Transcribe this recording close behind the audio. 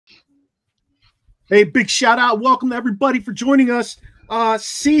Hey, big shout out. Welcome to everybody for joining us.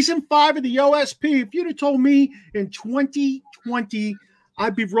 Season 5 of the OSP. If you'd have told me in 2020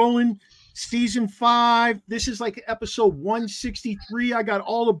 I'd be rolling season 5, this is like episode 163. I got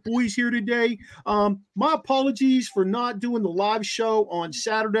all the boys here today. My apologies for not doing the live show on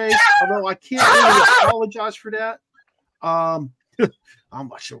Saturday, although I can't really apologize for that. I'm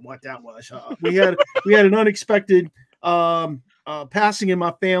not sure what that was. We had an unexpected passing in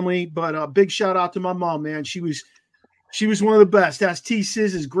my family, but big shout out to my mom, man. She was one of the best. That's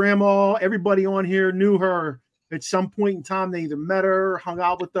T-Siz's grandma. Everybody on here knew her at some point in time. They either met her, hung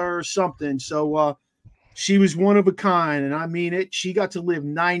out with her, or something. So she was one of a kind, and I mean it. She got to live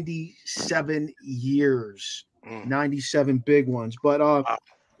 97 years, 97 big ones. But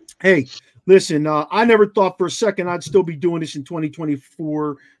hey, listen, I never thought for a second I'd still be doing this in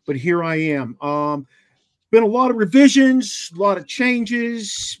 2024, but here I am. Been a lot of revisions, a lot of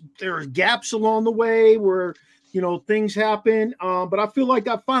changes. There are gaps along the way where, things happen. But I feel like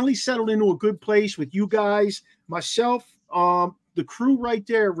I finally settled into a good place with you guys, myself, the crew right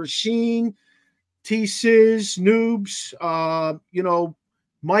there, Rasheen, T-Sizz, Noobs,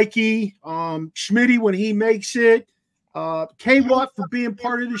 Mikey, Schmitty when he makes it, K-Watt for being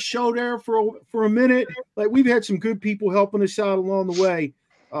part of the show there for a minute. Like, we've had some good people helping us out along the way.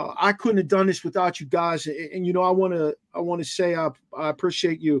 I couldn't have done this without you guys, and I want to say I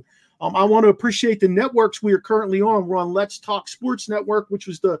appreciate you. I want to appreciate the networks we are currently on. We're on Let's Talk Sports Network, which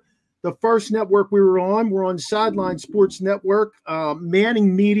was the first network we were on. We're on Sideline Sports Network,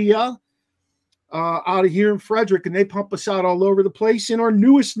 Manning Media out of here in Frederick, and they pump us out all over the place. And our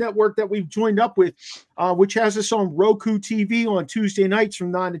newest network that we've joined up with, which has us on Roku TV on Tuesday nights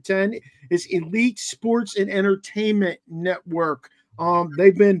from 9 to 10, is Elite Sports and Entertainment Network.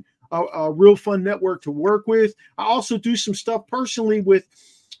 They've been a real fun network to work with. I also do some stuff personally with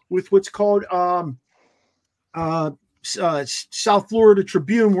what's called South Florida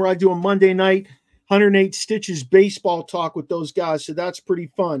Tribune, where I do a Monday night 108 Stitches baseball talk with those guys. So that's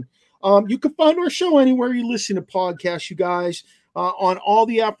pretty fun. You can find our show anywhere you listen to podcasts, you guys, on all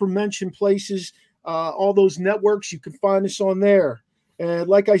the aforementioned places, all those networks. You can find us on there. And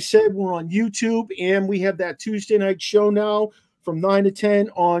like I said, we're on YouTube, and we have that Tuesday night show now from 9 to 10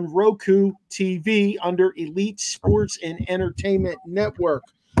 on Roku TV under Elite Sports and Entertainment Network.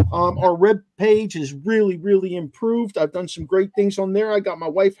 Our web page is really, really improved. I've done some great things on there. I got my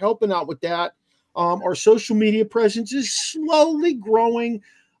wife helping out with that. Our social media presence is slowly growing.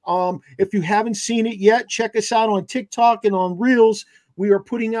 If you haven't seen it yet, check us out on TikTok and on Reels. We are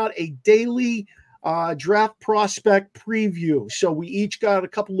putting out a daily draft prospect preview. So we each got a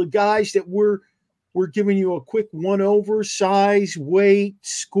couple of guys that we're giving you a quick one-over, size, weight,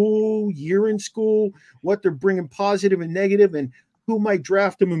 school, year in school, what they're bringing positive and negative, and who might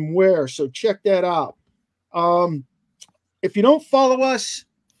draft them and where. So check that out. If you don't follow us,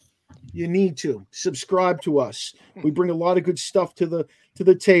 you need to subscribe to us. We bring a lot of good stuff to the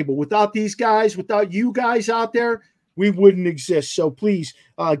table. Without these guys, without you guys out there, we wouldn't exist. So please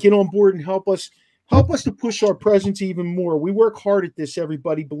get on board and help us to push our presence even more. We work hard at this,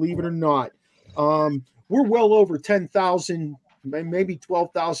 everybody, believe it or not. We're well over 10,000, maybe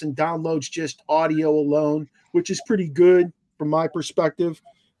 12,000 downloads, just audio alone, which is pretty good from my perspective.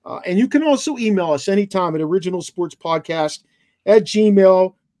 And you can also email us anytime at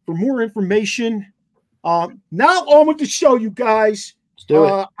originalsportspodcast@gmail.com for more information. Now on with the show, you guys. Let's do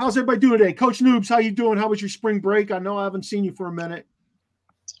it. How's everybody doing today? Coach Noobs, how you doing? How was your spring break? I know I haven't seen you for a minute.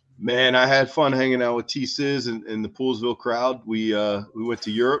 Man, I had fun hanging out with T-Sizz and the Poolsville crowd. We went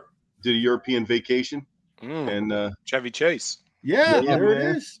to Europe, did a European vacation, and Chevy Chase. Yeah, there it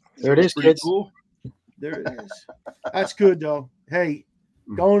is. There it is, pretty kids. cool. There it is. That's good, though. Hey,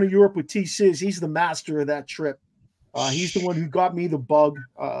 going to Europe with T-Sizz, he's the master of that trip. He's the one who got me the bug.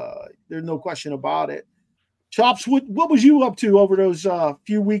 There's no question about it. Chops, what was you up to over those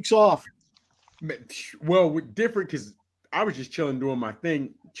few weeks off? Well, different because I was just chilling, doing my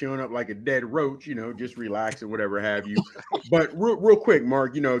thing, chilling up like a dead roach, just relaxing, whatever have you. But real quick,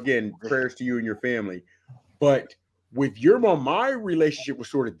 Mark, again, prayers to you and your family. But with your mom, my relationship was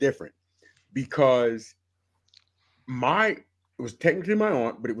sort of different because it was technically my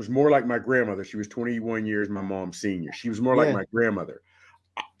aunt, but it was more like my grandmother. She was 21 years my mom's senior. She was more like my grandmother.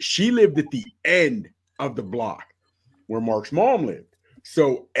 She lived at the end of the block where Mark's mom lived.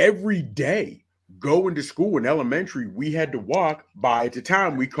 So every day going to school in elementary, we had to walk by, at the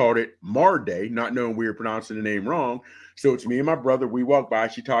time we called it Maradei, not knowing we were pronouncing the name wrong. So it's me and my brother. We walked by.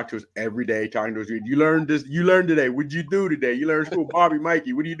 She talked to us every day, talking to us. You learned this. You learned today. What'd you do today? You learned school. Bobby,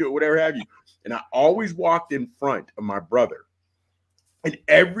 Mikey, what do you do? Whatever have you. And I always walked in front of my brother. And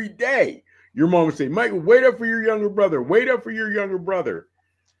every day, Your mom would say, Michael, wait up for your younger brother. Wait up for your younger brother.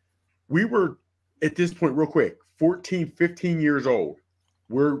 We were, at this point, real quick, 14, 15 years old.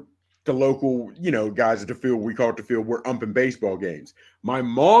 We're the local, guys at the field. We call it the field. We're umping baseball games. My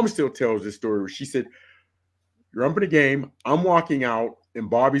mom still tells this story where she said, you're umping a game. I'm walking out and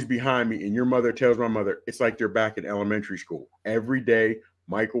Bobby's behind me. And your mother tells my mother, it's like they're back in elementary school. Every day,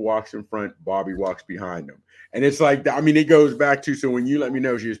 Michael walks in front, Bobby walks behind him. And it's like, it goes back to, so when you let me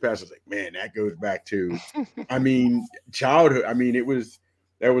know she was passed, I was like, man, that goes back to, childhood.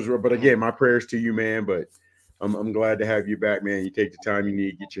 That was real. But again, my prayers to you, man. But I'm glad to have you back, man. You take the time you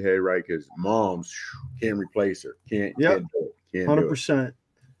need to get your head right, because moms can't replace her. Can't do it. 100%.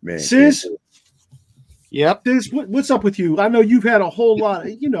 Man. Sis? Yep. Sis, what's up with you? I know you've had a whole lot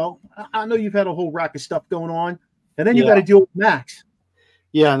of, I know you've had a whole rack of stuff going on. And then you got to deal with Max.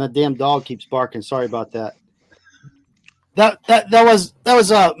 Yeah, and the damn dog keeps barking. Sorry about that. That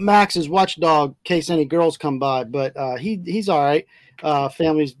was Max's watchdog in case any girls come by, but he's all right.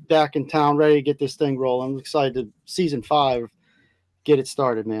 Family's back in town, ready to get this thing rolling. I'm excited to season 5 get it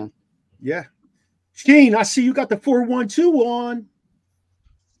started, man. Yeah. Sheen, I see you got the 412 on.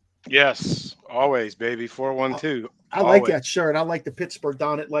 Yes, always, baby. 412. I like that shirt. I like the Pittsburgh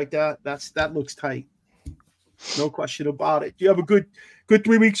on it like that. That looks tight. No question about it. Do you have a good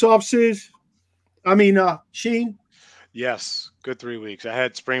 3 weeks off, Sis? Sheen? Yes, good 3 weeks. I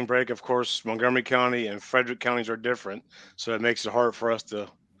had spring break, of course. Montgomery County and Frederick counties are different, so it makes it hard for us to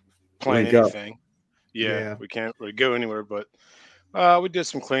plan anything. Yeah, we can't really go anywhere, but we did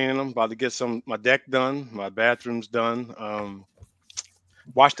some cleaning. I'm about to get my deck done, my bathroom's done.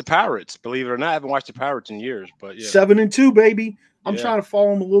 Watch the Pirates. Believe it or not, I haven't watched the Pirates in years, but yeah. 7-2, baby. I'm trying to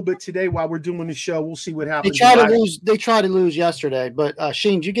follow them a little bit today while we're doing the show. We'll see what happens. They tried to lose yesterday, but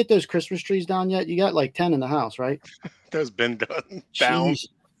Sheen, did you get those Christmas trees down yet? You got like 10 in the house, right? That's been done. Down.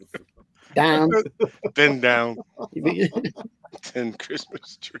 Down. Been down. 10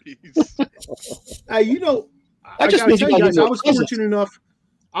 Christmas trees. I gotta tell you guys, I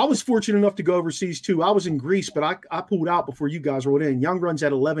was fortunate enough to go overseas too. I was in Greece, but I pulled out before you guys rolled in. Young runs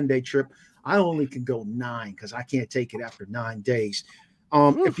at 11-day trip. I only can go 9 because I can't take it after 9 days.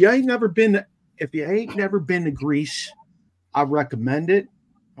 If you ain't never been to Greece, I recommend it.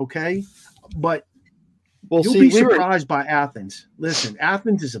 Okay, but you'll be surprised by Athens. Listen,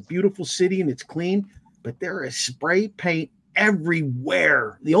 Athens is a beautiful city and it's clean, but there is spray paint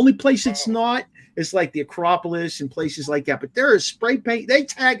everywhere. The only place it's not is like the Acropolis and places like that. But there is spray paint. They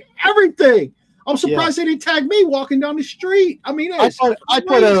tag everything. I'm surprised they didn't tag me walking down the street. I put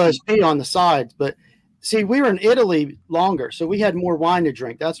OSP on the sides, but see, we were in Italy longer, so we had more wine to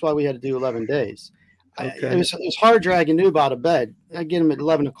drink. That's why we had to do 11 days. It was hard dragging Noob out of bed. I get him at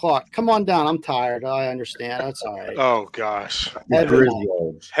 11 o'clock. Come on down. I'm tired. I understand. That's all right. Oh, gosh.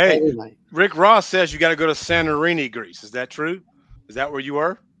 Hey, Rick Ross says you got to go to Santorini, Greece. Is that true? Is that where you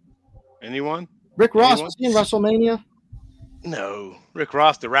were? Anyone? Rick Ross was he in WrestleMania? No. Rick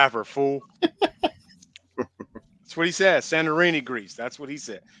Ross, the rapper, fool. That's what he said. Santorini, Greece. That's what he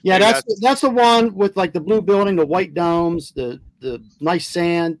said. Yeah, that's the one with like the blue building, the white domes, the nice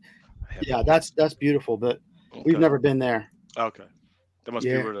sand. Yeah, that's beautiful, but we've never been there. Okay. That must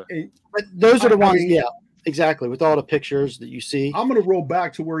be where but those are the ones, exactly, with all the pictures that you see. I'm gonna roll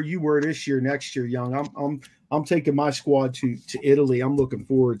back to where you were this year, next year, Young. I'm taking my squad to Italy. I'm looking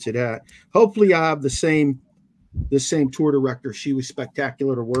forward to that. Hopefully I have the same tour director. She was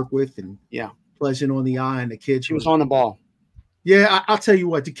spectacular to work with and pleasant on the eye, and the kids. She was on the ball. Yeah, I'll tell you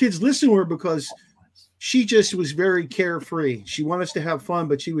what, the kids listen to her because she just was very carefree. She wanted us to have fun,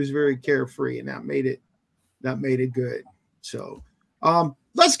 but she was very carefree, and that made it good. So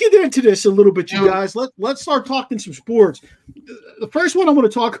let's get into this a little bit, you guys. Let's start talking some sports. The first one I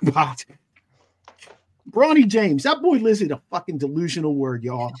want to talk about, Bronny James. That boy lives in a fucking delusional word,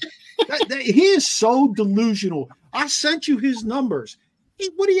 y'all. He is so delusional. I sent you his numbers.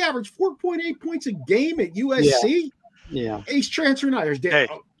 What do he average? 4.8 points a game at USC? Yeah. He's transferring out.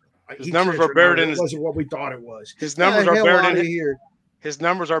 His numbers are better than wasn't what we thought it was. His numbers are better than his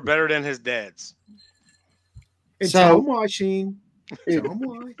numbers are better than his dad's. And tell him why, Sheen. Tell him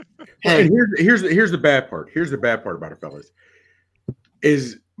why. And here's the bad part. Here's the bad part about it, fellas.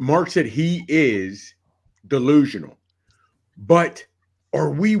 Is Mark said he is delusional, but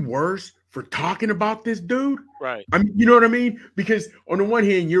are we worse for talking about this dude? Right. I mean, you know what I mean? Because on the one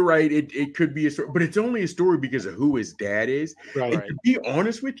hand, you're right. It could be a story, but it's only a story because of who his dad is. Right. And to be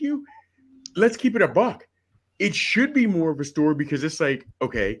honest with you, let's keep it a buck. It should be more of a story because it's like,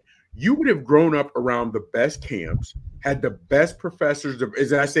 okay, you would have grown up around the best camps, had the best professors,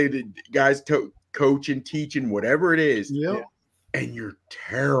 as I say, the guys coach and teach and whatever it is. Yep. and you're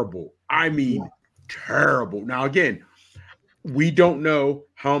terrible. I mean, terrible. Now, again, we don't know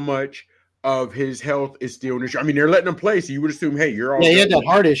how much of his health is still an issue. I mean, they're letting him play, so you would assume, hey, you're all. Yeah, he had that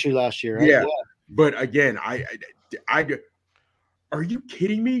heart issue last year, right? Yeah. But again, I are you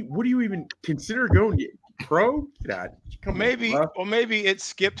kidding me? What do you even consider going pro? Maybe it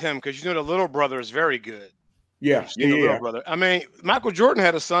skipped him because the little brother is very good. Yeah, little brother. I mean, Michael Jordan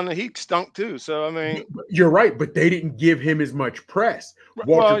had a son and he stunk too. So I mean, you're right, but they didn't give him as much press.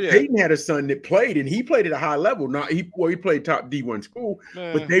 Walter Payton had a son that played, and he played at a high level. Not he played top D1 school,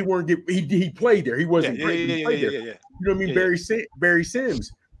 but they weren't he played there. He wasn't great. He played there. You know what I mean? Barry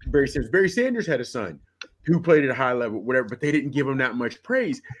Sanders had a son who played at a high level, whatever, but they didn't give him that much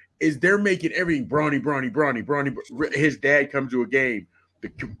praise. Is they're making everything Bronny. His dad comes to a game.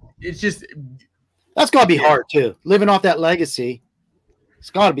 It's just. That's got to be hard, too. Living off that legacy, it's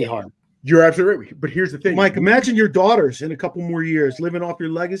got to be hard. You're absolutely right. But here's the thing. Mike, imagine your daughters in a couple more years living off your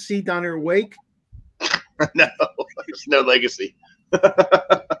legacy down there at Wake. No, there's no legacy.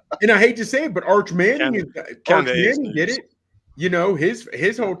 And I hate to say it, but Arch Manning did it. You know, his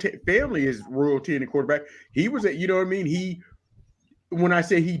whole family is royalty in the quarterback. He was you know what I mean? When I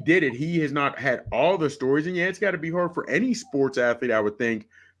say he did it, he has not had all the stories. And it's got to be hard for any sports athlete, I would think,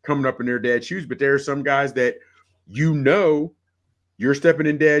 coming up in their dad's shoes. But there are some guys that you're stepping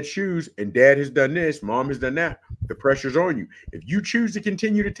in dad's shoes and dad has done this, mom has done that. The pressure's on you. If you choose to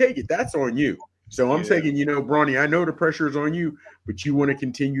continue to take it, that's on you. So I'm saying, Bronny, I know the pressure is on you, but you want to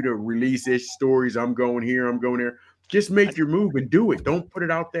continue to release his stories. I'm going here, I'm going there. Just make your move and do it. Don't put it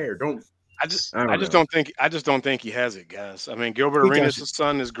out there. I just don't think he has it, guys. I mean, Gilbert Arenas'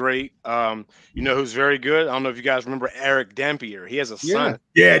 son is great. You know who's very good? I don't know if you guys remember Eric Dampier. He has a son.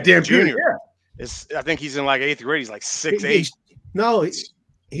 Yeah, Dampier. Yeah. I think he's in like 8th grade. He's like 6'8". No,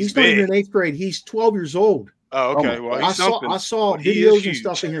 he's not even in 8th grade. He's 12 years old. Oh, okay. Well, I saw videos and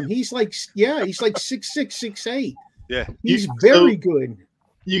stuff of him. He's like 6'6", 6'8". Yeah, he's very good.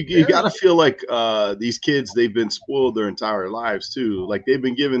 You got to feel like these kids, they've been spoiled their entire lives too. Like they've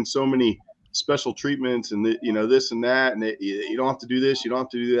been given so many special treatments and this and that, and you don't have to do this, you don't have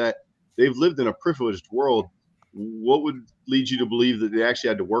to do that. They've lived in a privileged world. What would lead you to believe that they actually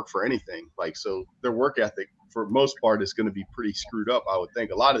had to work for anything? Like, so their work ethic for most part is going to be pretty screwed up, I would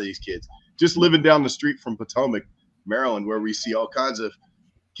think. A lot of these kids just living down the street from Potomac, Maryland, where we see all kinds of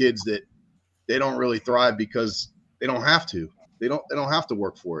kids that they don't really thrive because they don't have to. They don't have to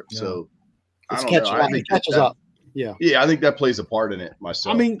work for it. No. So I don't know. I think it catches up. Yeah, I think that plays a part in it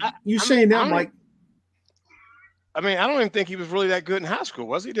myself. I mean, you saying that, Mike? I mean, I don't even think he was really that good in high school,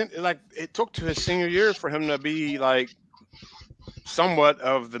 was he? It took to his senior year for him to be like somewhat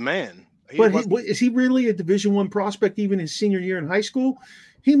of the man. Is he really a Division I prospect even his senior year in high school?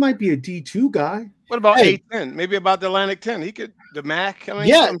 He might be a D2 guy. What about A10? Maybe about the Atlantic 10. He could the MAC. I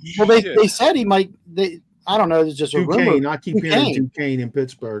mean, they said he might. I don't know. It's just a rumor. I keep hearing Duquesne in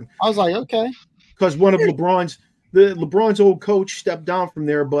Pittsburgh. I was like, okay, because one of LeBron's old coach stepped down from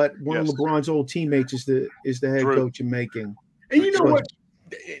there, but one of LeBron's old teammates is the head coach in Macon. And you know what?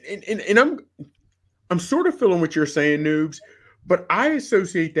 And I'm sort of feeling what you're saying, Noobs, but I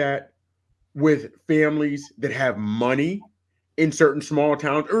associate that with families that have money in certain small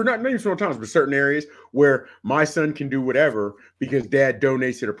towns, or not even small towns, but certain areas where my son can do whatever because dad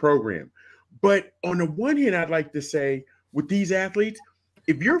donates to the program. But on the one hand, I'd like to say with these athletes,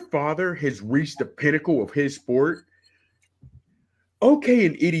 if your father has reached the pinnacle of his sport, okay,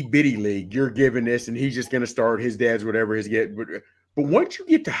 an itty bitty league, you're giving this and he's just going to start his dad's whatever his get. But once you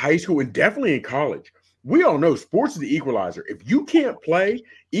get to high school and definitely in college, we all know sports is the equalizer. If you can't play,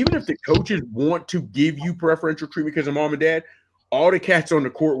 even if the coaches want to give you preferential treatment because of mom and dad, all the cats on the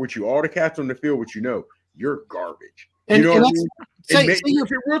court with you, all the cats on the field with you're garbage. And, you know and what I mean?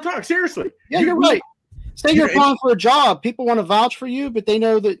 Real talk, seriously. Yeah, you're right. Say you're applying for a job, people want to vouch for you, but they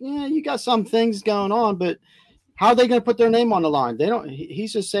know that you got some things going on. But how are they going to put their name on the line? They don't.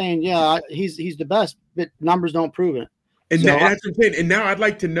 He's just saying, he's the best, but numbers don't prove it. And that's what I'm saying. And now I'd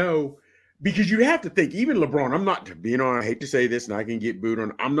like to know, because you have to think, even LeBron. I'm not I hate to say this, and I can get booed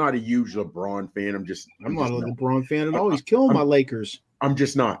on. I'm not a huge LeBron fan. I'm not a LeBron fan at all. He's killing my Lakers. I'm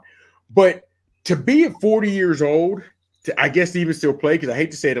just not. But to be at 40 years old. I guess to even still play, because I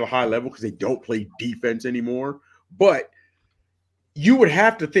hate to say it at a high level because they don't play defense anymore, but you would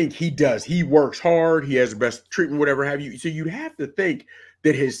have to think he does. He works hard. He has the best treatment, whatever have you. So you'd have to think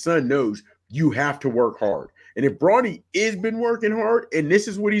that his son knows you have to work hard. And if Bronny has been working hard and this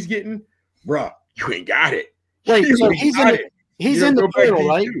is what he's getting, bruh, you ain't got it. Wait, so he's in the portal,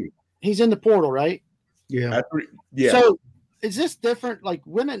 right? He's in the portal, right? Yeah. So is this different? Like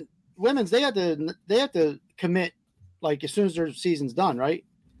women's, they have to commit like as soon as their season's done, right?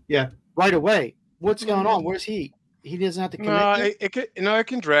 Yeah. Right away. What's going on? Where's he? He doesn't have to commit. No, it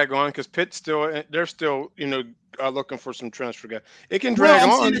can drag on because Pitt's still they're still looking for some transfer guy. It can drag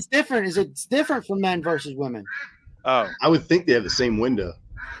on. It's different. It's different for men versus women. Oh, I would think they have the same window.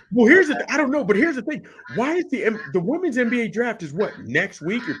 Well, I don't know, but here's the thing. Why is the women's NBA draft is what, next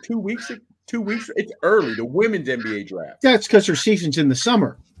week or 2 weeks? 2 weeks? It's early. The women's NBA draft. That's because their season's in the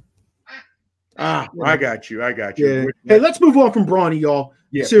summer. I got you. Yeah. Hey, let's move on from Bronny, y'all.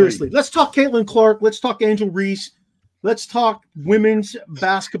 Yeah, seriously. please. Let's talk Caitlin Clark. Let's talk Angel Reese. Let's talk women's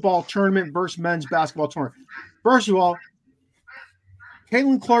basketball tournament versus men's basketball tournament. First of all,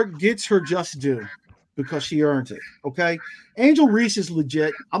 Caitlin Clark gets her just due because she earned it. Okay. Angel Reese is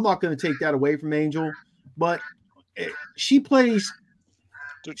legit. I'm not going to take that away from Angel, but she plays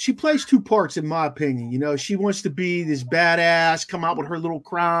two parts, in my opinion. She wants to be this badass, come out with her little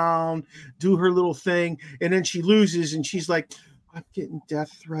crown, do her little thing, and then she loses, and she's like, I'm getting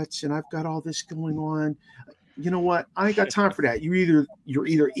death threats, and I've got all this going on. You know what? I ain't got time for that. You're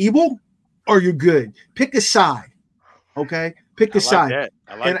either evil or you're good. Pick a side. Okay? Pick a side.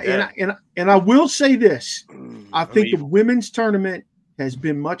 I like that. And I will say this. I think the women's tournament has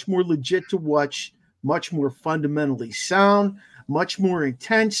been much more legit to watch, much more fundamentally sound, much more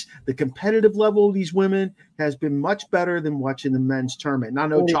intense. The competitive level of these women has been much better than watching the men's tournament. And I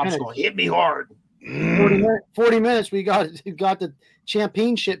know Chop's going to hit me hard. 40 minutes. We got the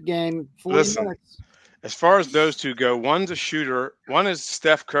championship game. 40 minutes. As far as those two go, one's a shooter, one is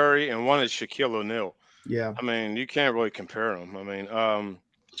Steph Curry, and one is Shaquille O'Neal. Yeah. I mean, you can't really compare them. I mean,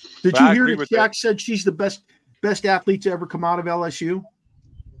 did you hear that Shaq said she's the best athlete to ever come out of LSU?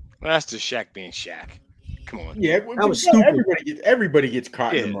 Well, that's just Shaq being Shaq. Come on. Yeah, that was stupid. Everybody gets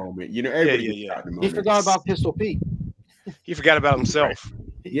caught in the moment. Everybody gets caught in the moment. He forgot about Pistol Pete. He forgot about himself.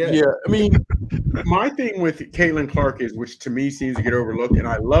 Yeah. I mean, my thing with Caitlin Clark is, which to me seems to get overlooked, and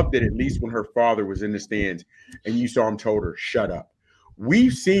I loved it at least when her father was in the stands and you saw him told her, shut up.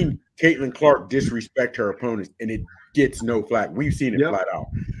 We've seen Caitlin Clark disrespect her opponents, and it gets no flack. We've seen it flat out.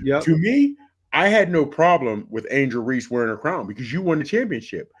 Yep. To me, I had no problem with Angel Reese wearing her crown because you won the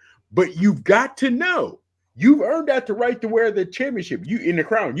championship. But you've got to know, you've earned that the right to wear the championship. You in the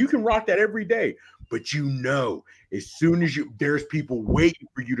crown, you can rock that every day. But as soon as there's people waiting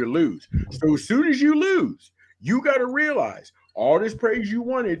for you to lose. So as soon as you lose, you got to realize all this praise you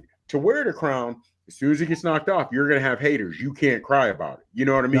wanted to wear the crown, as soon as it gets knocked off, you're going to have haters. You can't cry about it. You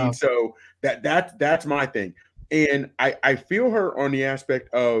know what I mean? No. So that's my thing. And I feel her on the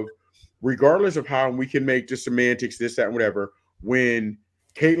aspect of, regardless of how we can make just semantics, this, that, and whatever, when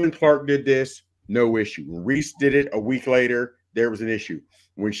Caitlin Clark did this, no issue. When Reese did it a week later, there was an issue.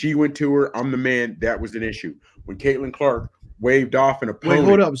 When she went to her, I'm the man, that was an issue. When Caitlin Clark waved off an opponent. Wait,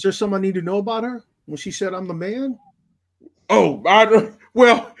 hold up. Is there something I need to know about her? When she said I'm the man? Oh, I don't.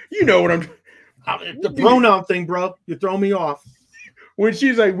 Well, you know what I'm. The pronoun thing, bro. You throw me off. When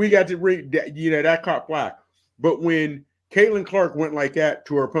she's like, we got to read, that caught flack. But when Caitlin Clark went like that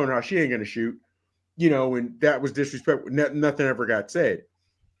to her opponent, how she ain't going to shoot, and that was disrespectful. Nothing ever got said.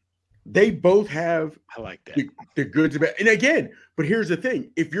 They both have I like that. The goods about, and again, but here's the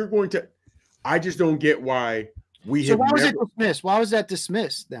thing. If you're going to, I just don't get why we have. So why was it dismissed? Why was that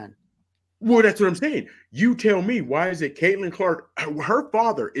dismissed then? Well, that's what I'm saying. You tell me, why is it Caitlin Clark, her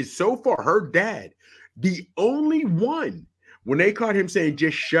father is so far, her dad, the only one, when they caught him saying,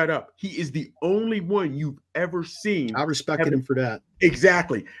 just shut up, he is the only one you've ever seen. I respected him for that.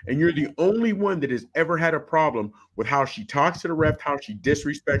 Exactly. And you're the only one that has ever had a problem with how she talks to the ref, how she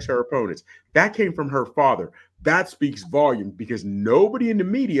disrespects her opponents. That came from her father. That speaks volume because nobody in the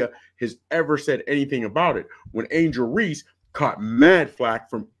media has ever said anything about it. When Angel Reese caught mad flack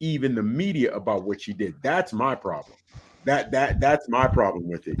from even the media about what she did. That's my problem. That's my problem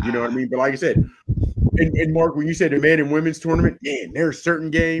with it. You know what I mean? But like I said, and Mark, when you said the men and women's tournament, man, there are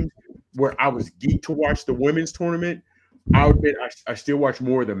certain games where I was geeked to watch the women's tournament. I would admit I still watch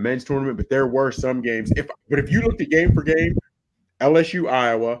more of the men's tournament, but there were some games. If you looked at game for game, LSU,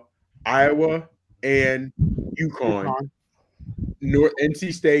 Iowa, and UConn,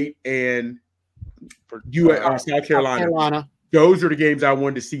 NC State, and South Carolina. Those are the games I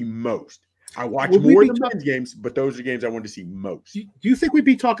wanted to see most. I watch more of the men's games, but those are the games I wanted to see most. Do you think we'd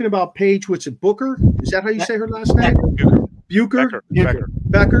be talking about Paige? What's it, Booker? Is that how you say her last name?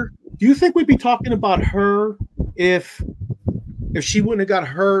 Becker. Do you think we'd be talking about her if she wouldn't have got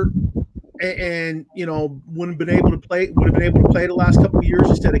hurt and wouldn't have been able to play the last couple of years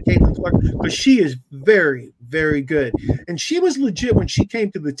instead of Caitlin Clark? Because she is very, very good, and she was legit when she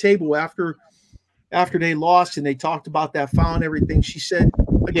came to the table after after they lost and they talked about that foul and everything. She said,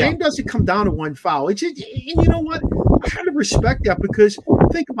 a game doesn't come down to one foul. It's just, and you know what? I kind of respect that because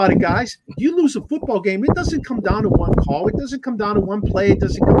think about it, guys. You lose a football game, it doesn't come down to one call. It doesn't come down to one play. It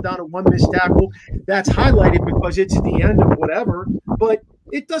doesn't come down to one missed tackle. That's highlighted because it's the end of whatever. But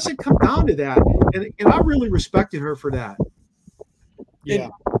it doesn't come down to that. And I really respected her for that. Yeah.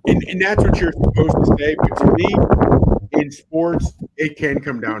 And that's what you're supposed to say. But to me, in sports, it can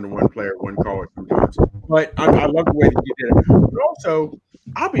come down to one player, one call sometimes. But I love the way that you did it. But also,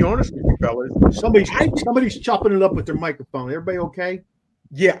 I'll be honest with you, fellas. Somebody's chopping it up with their microphone. Everybody okay?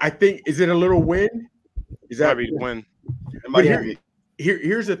 Yeah, I think, is it a little win? Is that a win? But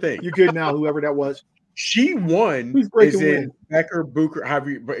here's the thing. You're good now, whoever that was. She won. Is in Becker Booker? How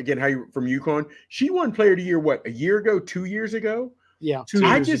you from UConn? She won Player of the Year. What, a year ago? 2 years ago? Yeah.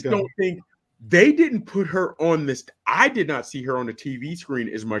 I just don't think they didn't put her on this. I did not see her on the TV screen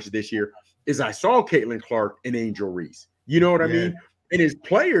as much this year as I saw Caitlin Clark and Angel Reese. You know what I mean? And as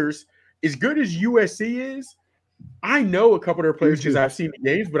players, as good as USC is, I know a couple of their players because I've seen the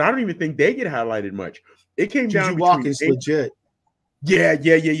games, but I don't even think they get highlighted much. It came down to Watkins legit. Yeah.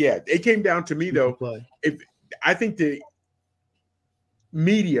 It came down to me though. If I think the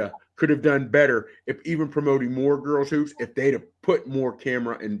media could have done better if even promoting more girls hoops, if they'd have put more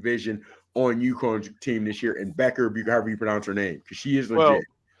camera and vision on UConn's team this year, and Becker, however you pronounce her name, because she is legit. Well,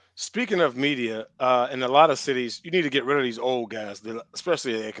 speaking of media, in a lot of cities, you need to get rid of these old guys,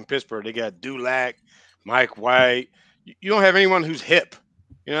 especially like in Pittsburgh. They got Dulac, Mike White. You don't have anyone who's hip.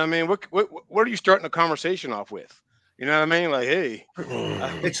 You know what I mean? What are you starting a conversation off with? You know what I mean? Like, hey.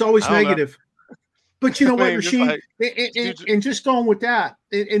 It's always negative. But you know what, Rasheed? And just going with that,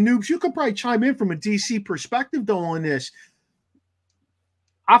 and Noobs, you could probably chime in from a DC perspective, though, on this.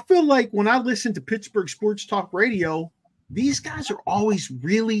 I feel like when I listen to Pittsburgh Sports Talk Radio, these guys are always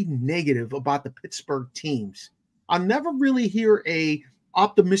really negative about the Pittsburgh teams. I never really hear a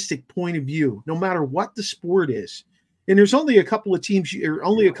optimistic point of view, no matter what the sport is. And there's only a couple of teams, or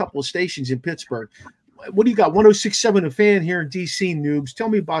only a couple of stations in Pittsburgh. What do you got? 106.7 A Fan here in DC, Noobs. Tell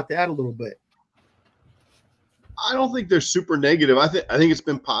me about that a little bit. I don't think they're super negative. I think it's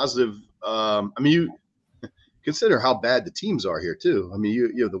been positive. I mean, you consider how bad the teams are here too. I mean,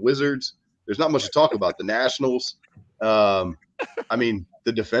 you have the Wizards. There's not much to talk about. The Nationals. I mean,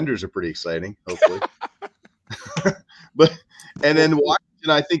 the Defenders are pretty exciting, hopefully. And then Washington,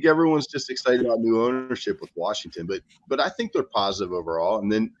 I think everyone's just excited about new ownership with Washington. But I think they're positive overall.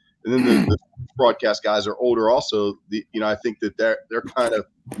 And then the broadcast guys are older also. I think that they're kind of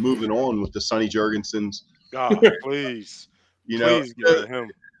moving on with the Sonny Jurgensens. God, please. Please get him.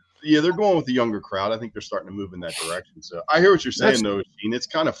 Yeah, they're going with the younger crowd. I think they're starting to move in that direction. So I hear what you're saying, though, Sheen. It's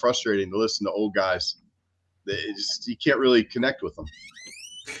kind of frustrating to listen to old guys. You can't really connect with them.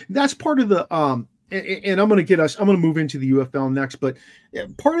 That's part of the and I'm going to move into the UFL next, but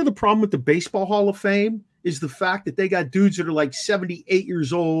part of the problem with the Baseball Hall of Fame is the fact that they got dudes that are like 78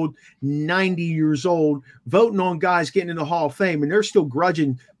 years old, 90 years old, voting on guys getting in the Hall of Fame, and they're still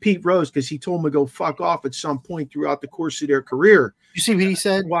grudging Pete Rose because he told them to go fuck off at some point throughout the course of their career. You see what he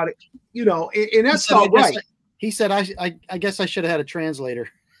said? And that's not right. He said, I guess I should have had a translator.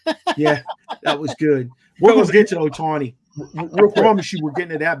 Yeah, that was good. We're going to get to Ohtani. I promise you we're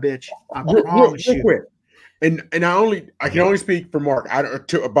getting to that bitch. I promise you. Quick. And I can only speak for Mark.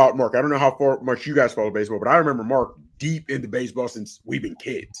 About Mark. I don't know how much you guys follow baseball, but I remember Mark deep into baseball since we've been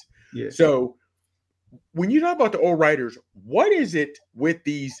kids. Yeah. So when you talk about the old writers, what is it with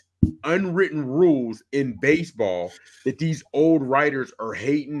these unwritten rules in baseball that these old writers are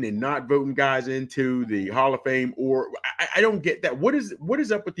hating and not voting guys into the Hall of Fame? Or I don't get that. What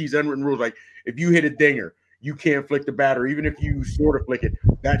is up with these unwritten rules? Like if you hit a dinger, you can't flick the bat, or even if you sort of flick it,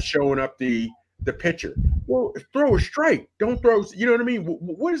 that's showing up the pitcher. Well, throw a strike. Don't throw. You know what I mean?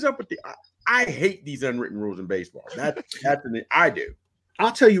 What is up with I hate these unwritten rules in baseball. That's the thing I do.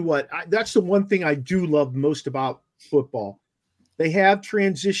 I'll tell you what. That's the one thing I do love most about football. They have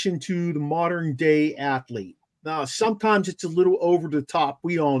transitioned to the modern day athlete. Now, sometimes it's a little over the top.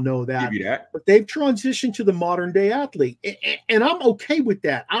 We all know that. Give you that. But they've transitioned to the modern day athlete. And I'm okay with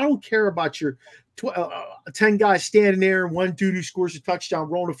that. I don't care about your 10 guys standing there and one dude who scores a touchdown,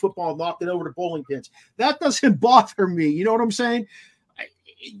 rolling a football, knocking over the bowling pins. That doesn't bother me. You know what I'm saying?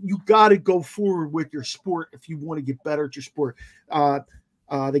 You got to go forward with your sport if you want to get better at your sport.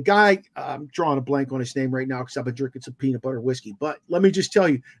 The guy, I'm drawing a blank on his name right now because I've been drinking some peanut butter whiskey. But let me just tell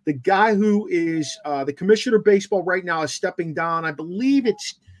you, the guy who is the commissioner of baseball right now is stepping down. I believe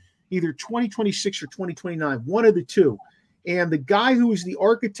it's either 2026 or 2029, one of the two. And the guy who is the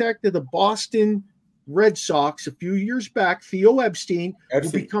architect of the Boston Red Sox a few years back, Theo Epstein,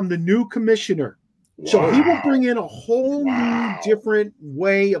 will become the new commissioner. So he will bring in a whole new, different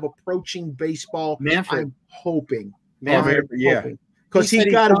way of approaching baseball. Manfred. I'm hoping. Manfred, yeah. Because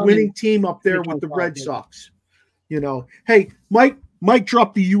he's got a winning team up there with the Red Sox. You know, hey, Mike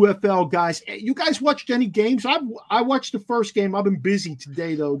dropped the UFL, guys. You guys watched any games? I watched the first game. I've been busy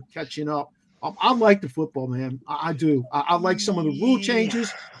today, though, catching up. I like the football, man. I do. I like some of the rule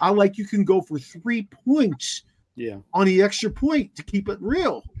changes. I like you can go for 3 points on the extra point to keep it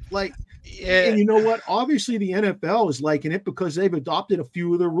real. Like, and you know what? Obviously, the NFL is liking it because they've adopted a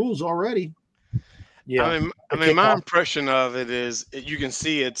few of their rules already. Yeah. I mean, my impression of it is you can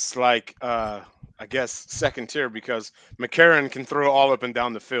see it's like, I guess, second tier because McCarron can throw all up and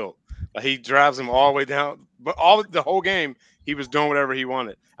down the field. He drives him all the way down, but the whole game he was doing whatever he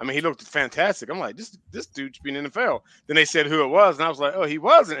wanted. I mean, he looked fantastic. I'm like, this dude should be in the NFL. Then they said who it was, and I was like, oh, he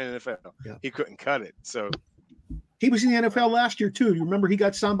was in the NFL. Yeah. He couldn't cut it. So he was in the NFL last year too. You remember he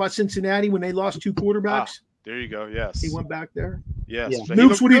got signed by Cincinnati when they lost 2 quarterbacks? There you go. Yes, he went back there. Yes. Yeah.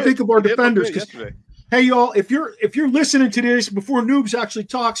 Noobs, what do you think of our defenders? Hey, y'all, if you're listening to this before Noobs actually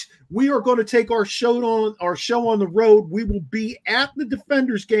talks, we are going to take our show on the road. We will be at the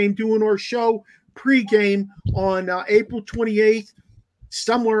Defenders game doing our show pregame on April 28th,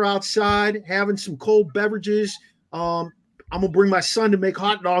 somewhere outside, having some cold beverages. I'm going to bring my son to make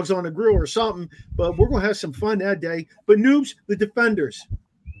hot dogs on the grill or something, but we're going to have some fun that day. But Noobs, the Defenders.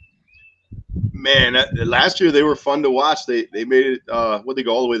 Man, last year they were fun to watch. They made it, they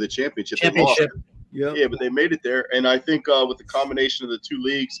go all the way to the championship. Yeah, but they made it there, and I think with the combination of the 2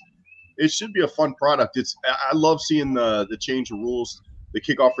 leagues, it should be a fun product. I love seeing the change of rules. The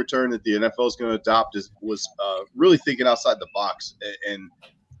kickoff return that the NFL is going to adopt was really thinking outside the box, and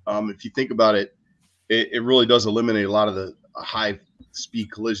if you think about it, it really does eliminate a lot of the high speed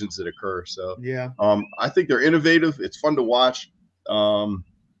collisions that occur. So yeah, I think they're innovative. It's fun to watch.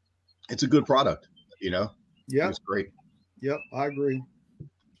 It's a good product. You know, it's great. Yep, I agree.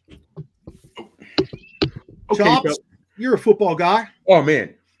 Okay, Chops, you're a football guy. Oh,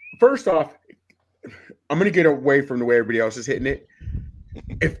 man. First off, I'm going to get away from the way everybody else is hitting it.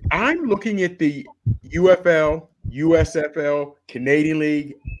 If I'm looking at the UFL, USFL, Canadian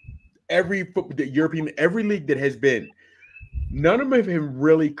League, European, every league that has been, none of them have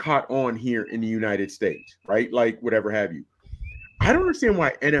really caught on here in the United States, right? Like whatever have you. I don't understand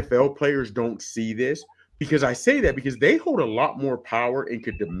why NFL players don't see this, because I say that because they hold a lot more power and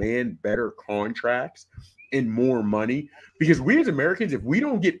could demand better contracts and more money, because we as Americans, if we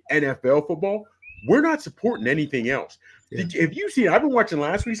don't get NFL football, we're not supporting anything else. Yeah. If you see, I've been watching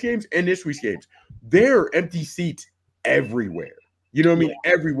last week's games and this week's games. There are empty seats everywhere. You know what I mean?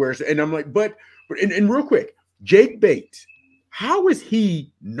 Everywhere. And I'm like, but real quick, Jake Bates, how is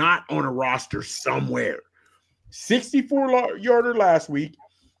he not on a roster somewhere? 64-yarder last week,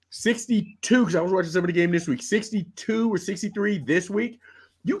 62, because I was watching some of the game this week, 62 or 63 this week.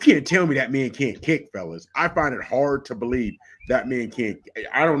 You can't tell me that man can't kick, fellas. I find it hard to believe that man can't.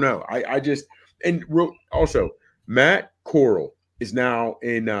 I don't know. I just – and also, Matt Corral is now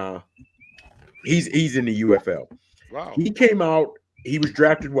in he's in the UFL. Wow. He came out – he was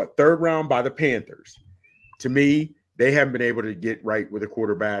drafted, 3rd round by the Panthers. To me, they haven't been able to get right with a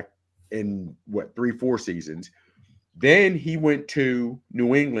quarterback in, 3-4 seasons. Then he went to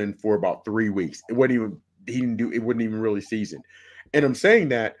New England for about 3 weeks. It wasn't even really season. And I'm saying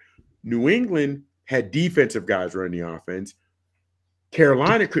that New England had defensive guys running the offense.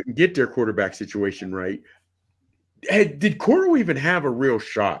 Carolina couldn't get their quarterback situation right. Did Corral even have a real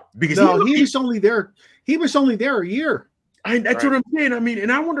shot? Because he was only there. He was only there a year. That's what I'm saying. I mean,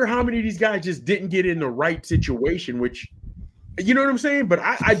 and I wonder how many of these guys just didn't get in the right situation, which, you know what I'm saying? But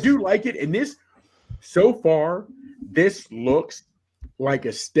I do like it. And this, so far, this looks like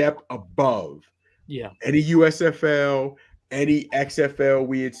a step above any USFL, any XFL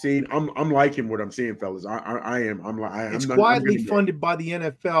we had seen. I'm liking what I'm seeing, fellas. I am. It's quietly funded by the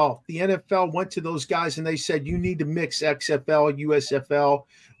NFL. The NFL went to those guys and they said, you need to mix XFL, USFL.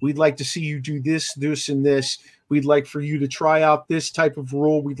 We'd like to see you do this, this, and this. We'd like for you to try out this type of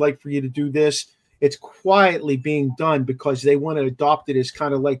rule. We'd like for you to do this. It's quietly being done because they want to adopt it as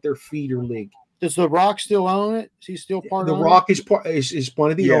kind of like their feeder league. Does The Rock still own it? Is he still part of it? The Rock is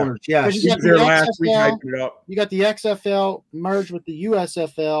one of the owners, yes. You got the XFL merged with the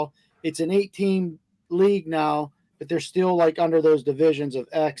USFL. It's an 8-team league now, but they're still like under those divisions of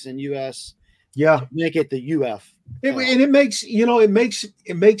X and US. Yeah. Make it the UF. And it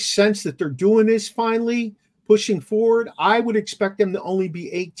makes sense that they're doing this finally, pushing forward. I would expect them to only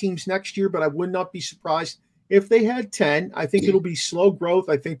be 8 teams next year, but I would not be surprised if they had 10. I think it'll be slow growth.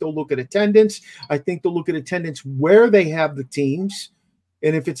 I think they'll look at attendance. I think they'll look at attendance where they have the teams.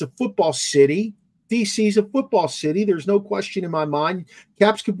 And if it's a football city, DC is a football city. There's no question in my mind.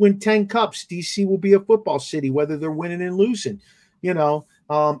 Caps could win 10 cups. DC will be a football city, whether they're winning and losing.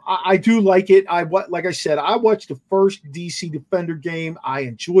 I do like it. Like I said, I watched the first DC Defender game. I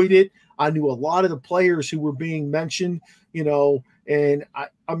enjoyed it. I knew a lot of the players who were being mentioned, and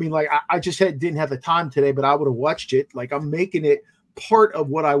I just didn't have the time today, but I would have watched it. Like, I'm making it part of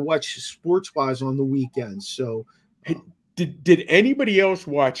what I watch sports-wise on the weekends. So, did anybody else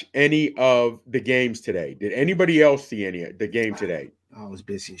watch any of the games today? Did anybody else see any of the game today? I was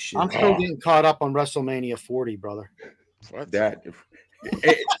busy as shit. I'm still getting caught up on WrestleMania 40, brother. What that?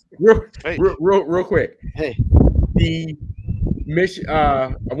 Real quick. Hey, the Michigan.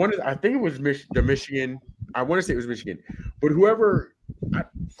 I think it was the Michigan. I want to say it was Michigan, but whoever, Matt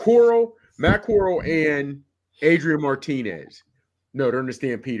Corral, and Adrian Martinez. No, they're in the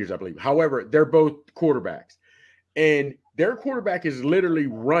Stampeders, I believe. However, they're both quarterbacks, and their quarterback is literally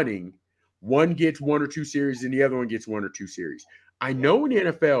running. One gets 1 or 2 series, and the other one gets 1 or 2 series. I know in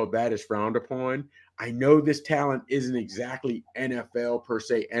the NFL that is frowned upon. I know this talent isn't exactly NFL per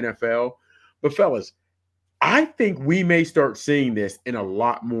se, but fellas, I think we may start seeing this in a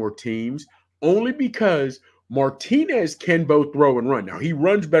lot more teams, only because Martinez can both throw and run. Now, he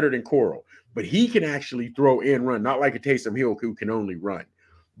runs better than Corral, but he can actually throw and run, not like a Taysom Hill who can only run.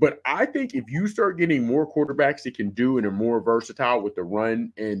 But I think if you start getting more quarterbacks that can do and are more versatile with the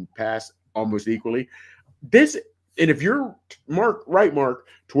run and pass almost equally, and if you're Mark,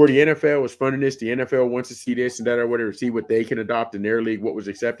 to where the NFL is funding this, the NFL wants to see this and that or whatever, see what they can adopt in their league, what was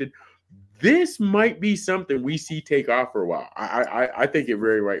accepted. This might be something we see take off for a while. I think it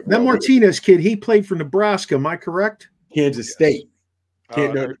very right. That Martinez kid, he played for Nebraska. Am I correct? Kansas State.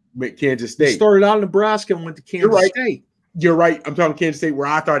 Kansas State. He started out in Nebraska and went to Kansas State. You're right. I'm talking Kansas State, where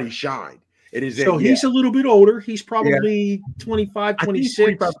I thought he shined. He's a little bit older. He's probably 25, 26.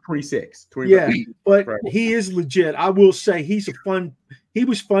 25, 26. 25. Yeah, but he is legit. I will say he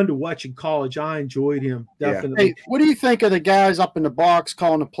was fun to watch in college. I enjoyed him, definitely. Hey, what do you think of the guys up in the box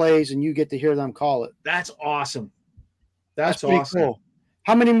calling the plays and you get to hear them call it? That's awesome. That's awesome. Cool.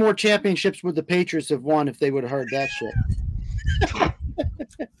 How many more championships would the Patriots have won if they would have heard that shit?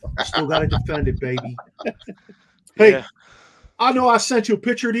 Still got to defend it, baby. Hey. Yeah. I know I sent you a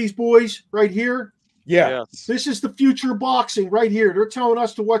picture of these boys right here. Yeah. This is the future of boxing right here. They're telling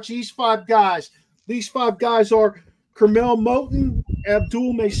us to watch these 5 guys. These 5 guys are Carmel Moten,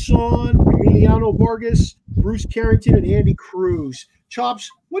 Abdul Mason, Emiliano Vargas, Bruce Carrington, and Andy Cruz. Chops,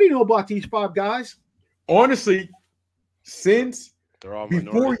 what do you know about these 5 guys? Honestly, since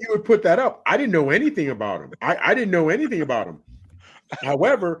before you would put that up, I didn't know anything about them. I didn't know anything about them.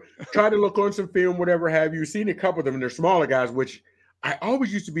 However, try to look on some film, whatever have you. Seen a couple of them, and they're smaller guys, which I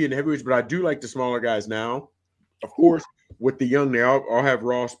always used to be in the heavyweights, but I do like the smaller guys now. Of course, with the young, they all have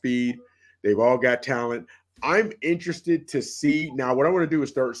raw speed. They've all got talent. I'm interested to see. Now, what I want to do is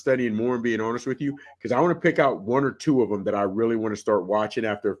start studying more and being honest with you, because I want to pick out 1 or 2 of them that I really want to start watching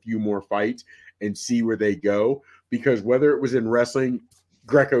after a few more fights and see where they go. Because whether it was in wrestling,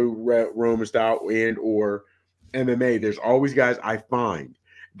 Greco-Roman style, and or MMA, there's always guys I find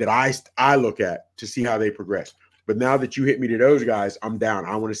that I look at to see how they progress. But now that you hit me to those guys, I'm down.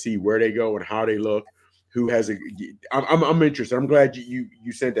 I want to see where they go and how they look. Who has a? I'm interested. I'm glad you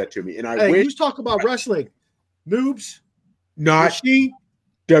sent that to me. And I wish you talk about wrestling, noobs. Not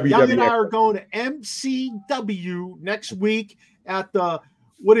WWE. Young and I are going to MCW next week at the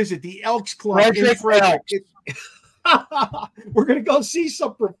the Elks Club in Frederick. We're gonna go see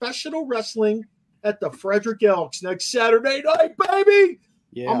some professional wrestling at the Frederick Elks next Saturday night, baby.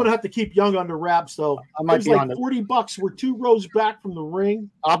 Yeah. I'm gonna have to keep Young under wraps though. I might be like $40. We're 2 rows back from the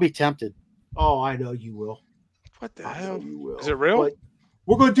ring. I'll be tempted. Oh, I know you will. What the hell? You will. Is it real? But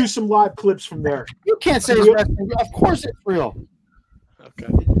we're gonna do some live clips from there. You can't say it's wrestling. Of course it's real.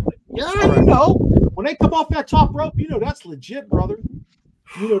 Okay. Yeah, you know. When they come off that top rope, you know that's legit, brother.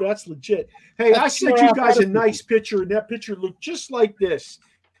 You know that's legit. Hey, I sent you guys a nice picture, and that picture looked just like this.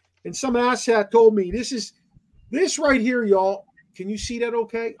 And some asshat told me this right here, y'all. Can you see that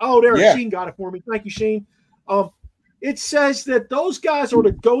okay? Oh, there. Yeah. Sheen got it for me. Thank you, Sheen. It says that those guys are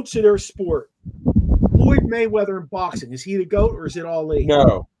the goats of their sport. Floyd Mayweather in boxing. Is he the GOAT or is it Ali?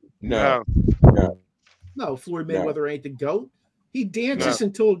 No. No, Floyd Mayweather ain't the GOAT. He dances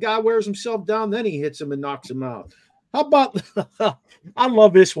until a guy wears himself down, then he hits him and knocks him out. How about I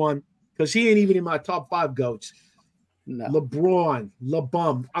love this one because he ain't even in my top 5 GOATs. No.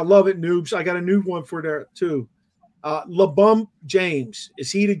 LeBum. I love it, noobs. I got a new one for there too. LeBum James.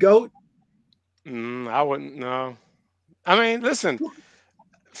 Is he the GOAT? I wouldn't know. I mean, listen,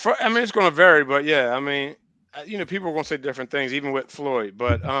 it's going to vary, but yeah, I mean, people are going to say different things, even with Floyd.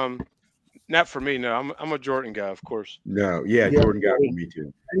 But Not for me. No, I'm a Jordan guy, of course. No, yeah, Jordan guy for me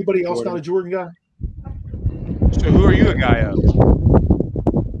too. Anybody else not a Jordan guy? So who are you a guy of?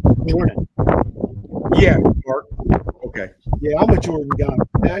 Jordan. Yeah, Mark. Okay. Yeah, I'm a Jordan guy.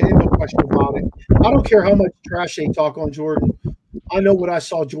 Ain't no question about it. I don't care how much trash they talk on Jordan. I know what I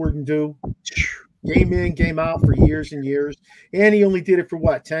saw Jordan do. Game in, game out for years and years. And he only did it for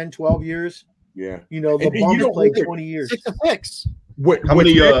what, 10, 12 years? Yeah. You know, LeBron played 20 years. 6 of 6. How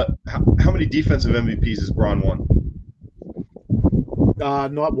many defensive MVPs has Braun won?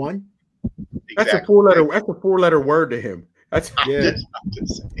 Not one. Exactly. That's a four-letter word to him. That's Yeah.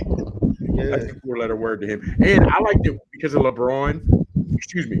 That's a four-letter word to him. And I liked it because of LeBron.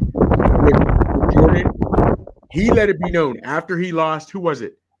 Excuse me. With Jordan, he let it be known after he lost, who was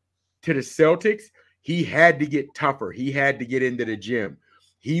it? To the Celtics, he had to get tougher. He had to get into the gym.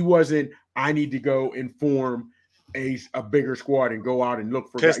 He wasn't, I need to go and form a bigger squad and go out and look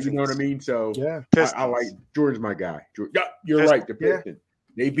for guys. You know what I mean? So yeah, I like Jordan's my guy. Yeah, you're right. The Pistons.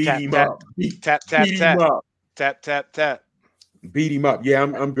 They beat him up. Tap, tap, tap. Beat him up. Yeah,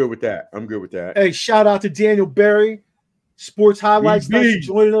 I'm good with that. I'm good with that. Hey, shout out to Daniel Berry, Sports Highlights. Thanks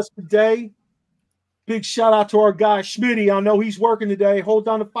for joining us today. Big shout out to our guy Schmitty. I know he's working today. Hold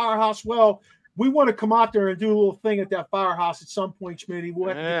down the firehouse well. We want to come out there and do a little thing at that firehouse at some point, Schmitty. We'll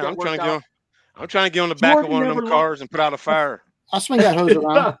I'm trying to get on the back of one of them cars and put out a fire. I'll swing that hose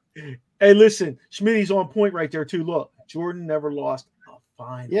around. Hey, listen, Schmitty's on point right there too. Look, Jordan never lost a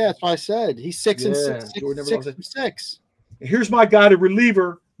final. Yeah, that's what I said. He's 6 and 6. Jordan never Six lost and 6. Here's my guy, the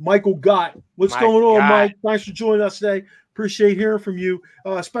reliever, Michael Gott. What's going on, Mike? Thanks for joining us today. Appreciate hearing from you.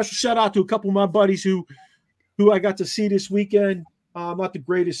 Special shout out to a couple of my buddies who I got to see this weekend. Not the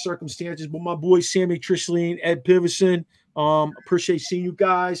greatest circumstances, but my boys Sammy Trishleen, Ed Pivison. Appreciate seeing you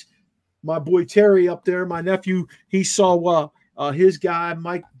guys. My boy Terry up there, my nephew, he saw his guy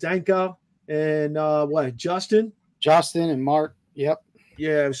Mike Danka and Justin and Mark. Yep.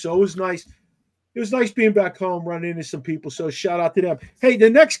 Yeah, so it was nice. It was nice being back home, running into some people. So shout out to them. Hey, the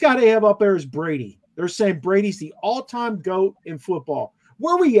next guy they have up there is Brady. They're saying Brady's the all-time GOAT in football.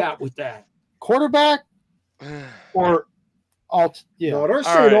 Where are we at with that? Quarterback or No, they're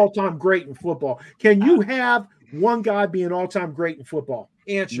saying all-time great in football. Can you have one guy being all-time great in football?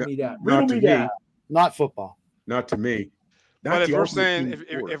 Answer me that. Riddle me that. Not football. Not to me. But if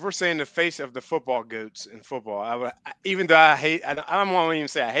we're saying the face of the football goats in football, even though I don't want to even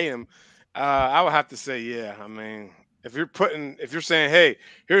say I hate him. I would have to say, yeah. I mean, if you're saying, hey,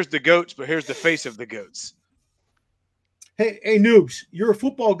 here's the goats, but here's the face of the goats. Hey, Noobs, you're a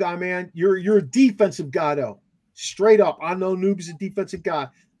football guy, man. You're a defensive guy, though. Straight up, I know Noobs is a defensive guy.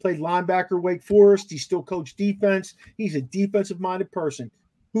 Played linebacker, Wake Forest. He still coached defense. He's a defensive-minded person.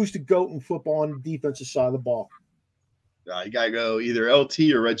 Who's the GOAT in football on the defensive side of the ball? You gotta go either LT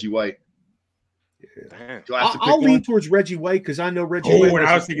or Reggie White. Yeah. I'll lean towards Reggie White because I know Reggie White. Oh, and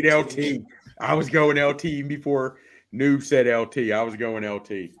I was thinking LT. I was going LT even before Noob said LT. I was going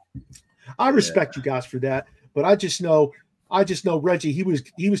LT. I respect you guys for that, but I just know Reggie. He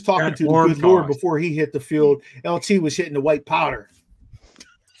was talking to the good Lord before he hit the field. LT was hitting the white powder.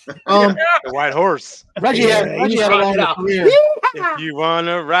 The white horse. Reggie had a long career. If you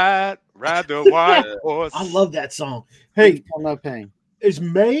wanna ride the white horse. I love that song. Hey, no pain. Is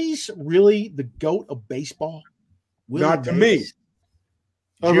Mays really the GOAT of baseball? Not to me.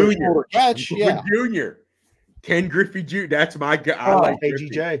 Junior. Junior. Ken Griffey Jr. That's my guy. I like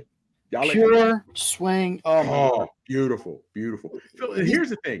AGJ. Pure swing. Oh, beautiful. Here's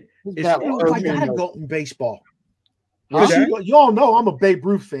the thing. I gotta go in baseball. You all know I'm a Babe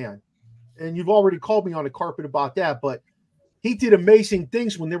Ruth fan, and you've already called me on the carpet about that, but he did amazing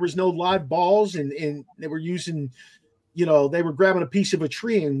things when there was no live balls and they were using, they were grabbing a piece of a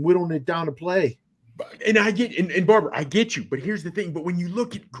tree and whittling it down to play. And I get, and Barbara, I get you, but here's the thing. But when you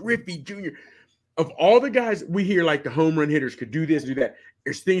look at Griffey Jr., of all the guys we hear, like the home run hitters could do this, do that,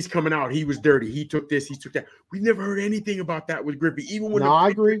 there's things coming out. He was dirty. He took this. He took that. We've never heard anything about that with Griffey, even when I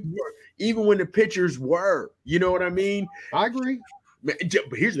agree. Even when the pitchers were, you know what I mean? I agree. But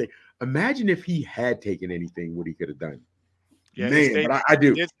here's the thing. Imagine if he had taken anything, what he could have done. Yeah, man, but I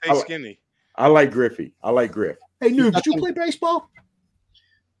do. Skinny. I like Griffey. I like Griff. Hey, Noob, did you play baseball?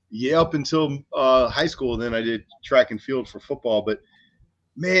 Yeah, up until high school. Then I did track and field for football. But,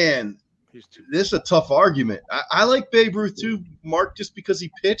 man, this is a tough argument. I like Babe Ruth too, Mark, just because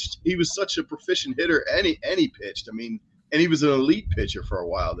he pitched. He was such a proficient hitter, and he pitched. I mean, and he was an elite pitcher for a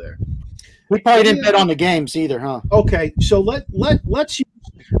while there. We probably didn't bet on the games either, huh? Okay, so let's use.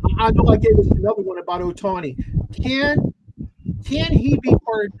 I know I gave us another one about Ohtani. Can he be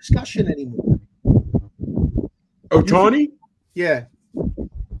part of the discussion anymore? Ohtani? Yeah.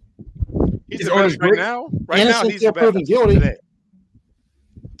 He's the best right now. Right now, he's the best.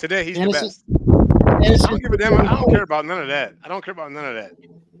 Today, he's the best. I don't give a damn. I don't care about none of that. I don't care about none of that.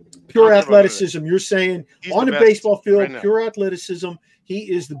 Pure athleticism. You're saying on the baseball field, pure athleticism.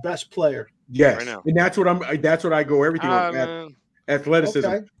 He is the best player. Yes, right now. And that's what I go everything on athleticism.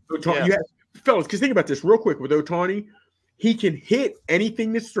 Okay. Otani, fellas, because think about this real quick with Otani. He can hit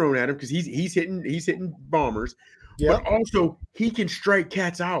anything that's thrown at him because he's hitting bombers. But also he can strike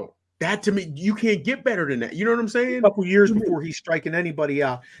cats out. That to me, you can't get better than that. You know what I'm saying? A couple years before he's striking anybody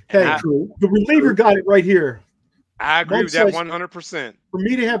out. Hey, the reliever got it right here. I agree with that 100%. For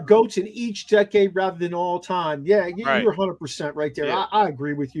me to have GOATs in each decade rather than all time, you're 100% right there. Yeah. I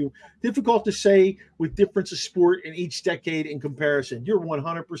agree with you. Difficult to say with difference of sport in each decade in comparison. You're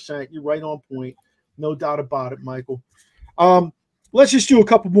 100%. You're right on point. No doubt about it, Michael. Let's just do a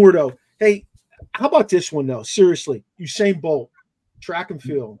couple more, though. Hey, how about this one, though? Seriously, Usain Bolt, track and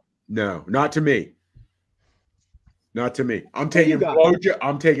field. No, not to me. Not to me. I'm taking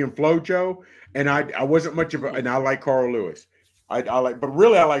Flojo, and I wasn't much of a, and I like Carl Lewis. I like, but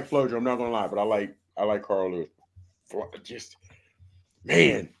really I like Flojo. I'm not gonna lie, but I like Carl Lewis. Just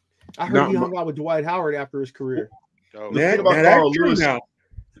man, I heard he hung out with Dwight Howard after his career. The thing about Carl Lewis now.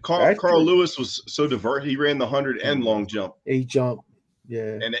 Carl Lewis was so diverse. He ran the 100 and long jump. He jumped.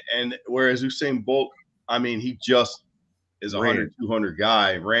 Yeah. And whereas Usain Bolt, I mean, he just is a 100, 200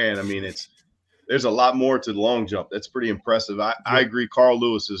 guy, ran. I mean, there's a lot more to the long jump. That's pretty impressive. I agree. Carl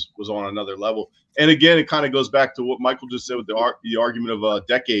Lewis was on another level. And again, it kind of goes back to what Michael just said with the argument of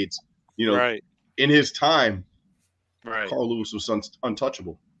decades. You know, in his time, Carl Lewis was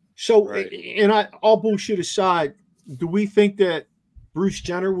untouchable. So, and all bullshit aside, do we think that Bruce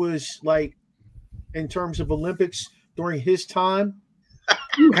Jenner was like, in terms of Olympics during his time?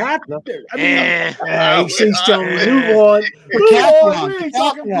 You have to. I mean, he's telling me move on. You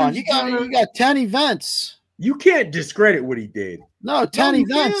got 10 events. You can't discredit what he did. No, 10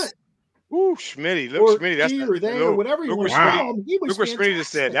 events. Ooh, Schmitty. Look, Schmitty. That's whatever you want to call him. Look what Schmitty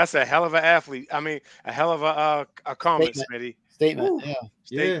just said. That's a hell of an athlete. I mean, a hell of a comment, Schmitty. Statement.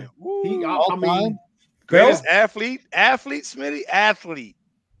 Yeah. I mean, greatest athlete, Schmitty, athlete.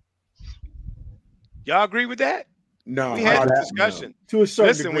 Y'all agree with that? No, we had this discussion. No. To a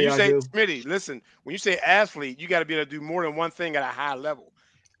certain degree, when you say Smitty, when you say athlete, you got to be able to do more than one thing at a high level.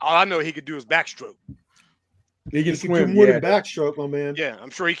 All I know he could do is backstroke. He can swim do more than backstroke, my man. Yeah,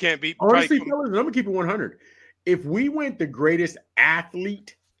 I'm sure he can't beat. Honestly, fellas, I'm gonna keep it 100. If we went the greatest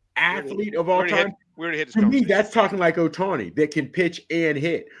athlete of all time, to me, that's talking like Otani that can pitch and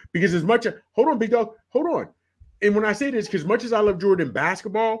hit. Because as much as hold on, big dog, hold on. And when I say this, because much as I love Jordan in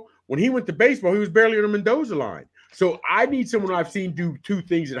basketball, when he went to baseball, he was barely on the Mendoza line. So I need someone I've seen do two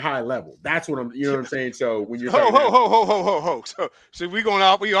things at high level. That's what I'm, you know what I'm saying? So when you're so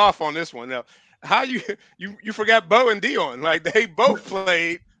we off on this one now. How you forgot Bo and Dion? Like they both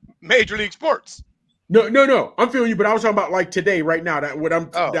played major league sports. No. I'm feeling you, but I was talking about like today, right now. That's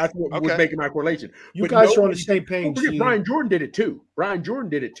what was making my correlation. You guys are on the same page. Brian Jordan did it too.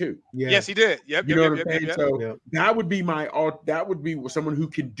 Yeah. Yes, he did. Yep. You know what I'm saying? So that would be that would be someone who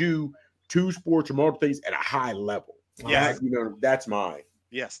can do two sports or multiple things at a high level. Yeah, that's mine.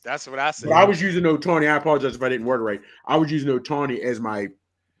 Yes, that's what I said. But I was using Otani. I apologize if I didn't word it right. I was using Otani as my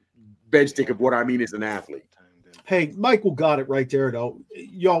bench stick of what I mean as an athlete. Hey, Michael got it right there, though.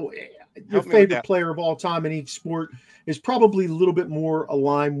 Yo, your favorite player of all time in each sport is probably a little bit more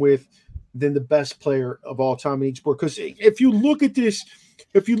aligned with than the best player of all time in each sport. Because if you look at this,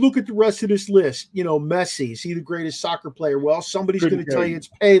 if you look at the rest of this list, Messi, is he the greatest soccer player? Well, somebody's going to tell you it's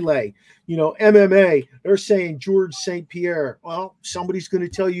Pele. MMA, they're saying George St. Pierre. Well, somebody's going to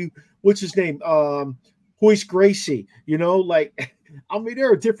tell you, what's his name? Hoist Gracie. I mean, there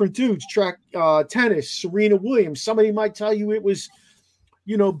are different dudes. Track tennis, Serena Williams. Somebody might tell you it was,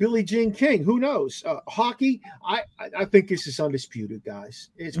 Billie Jean King. Who knows? Hockey. I think this is undisputed,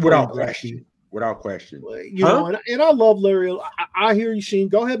 guys. It's without question. Without question. And I love Larry. I hear you, Sheen.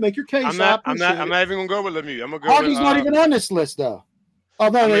 Go ahead, make your case. I'm not even gonna go with Lemieux. I'm gonna go. Hockey's not even on this list, though. Oh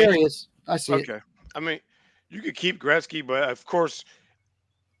no, there he is. I see. Okay. I mean, you could keep Gretzky, but of course,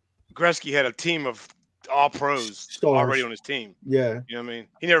 Gretzky had a team of all pros already on his team. Yeah. You know what I mean?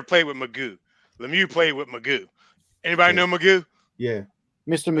 He never played with Magoo. Lemieux played with Magoo. Anybody know Magoo? Yeah.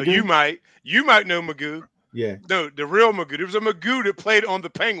 Mr. Magoo. You might know Magoo. Yeah. No, the real Magoo. There was a Magoo that played on the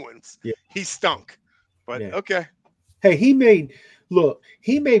Penguins. Yeah. He stunk. But okay. Hey, he made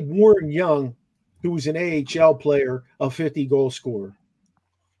Warren Young, who was an AHL player, a 50-goal scorer.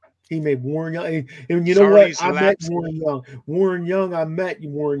 He made Warren Young. And you know what? I met Warren Young. I met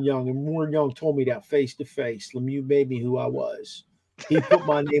Warren Young. And Warren Young told me that face to face. Lemieux made me who I was. He put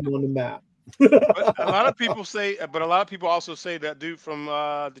my name on the map. But a lot of people say, but a lot of people also say that dude from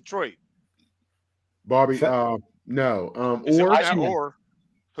Detroit. Bobby, no. Is it Or not or?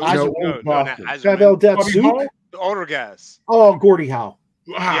 Who? no, No, not Boston. Pavel Eiserman. Bobby Datsuk. Hall? The older guys. Oh, Gordie Howe.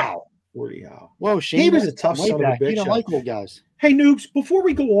 Wow. Gordie Howe. Whoa, Shane, He was a tough way son of a back. You bitch. don't like old guys. Hey, noobs, before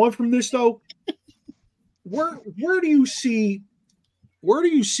we go on from this, though, where do you see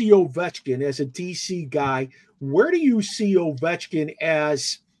Ovechkin as a DC guy? Where do you see Ovechkin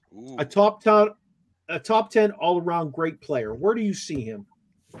as a top 10 all-around great player? Where do you see him?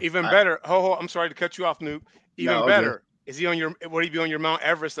 Even better. I'm sorry to cut you off, Noob. Even No, better. okay. Is he on your? Would he be on your Mount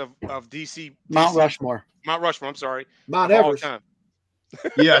Everest of DC? Mount Rushmore. Mount Rushmore. I'm sorry. Mount of all Everest. time.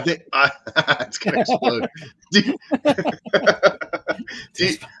 Yeah, I think it's gonna explode.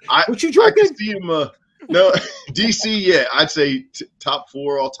 What you I drinking? can see him. No, DC. Yeah, I'd say top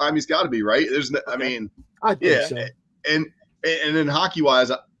 4 all time. He's got to be right. There's, I mean, I think so. and then hockey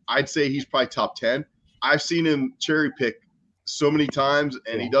wise, I'd say he's probably top 10. I've seen him cherry pick so many times,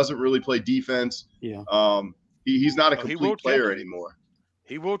 and he doesn't really play defense. Yeah. He's not a complete player anymore.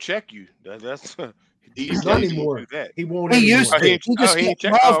 He will check you. That's He's not anymore. He won't. He used anymore.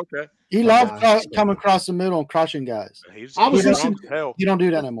 to. He loved coming across the middle and crushing guys. I was listening. You don't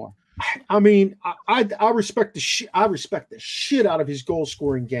do that anymore. I mean, I respect the I respect the shit out of his goal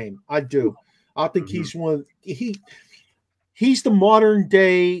scoring game. I do. I think he's he's the modern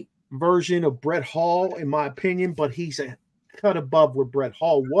day version of Brett Hall, in my opinion, but he's a cut above where Brett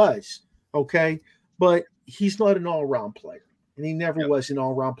Hall was. Okay, but he's not an all-around player, and he never was an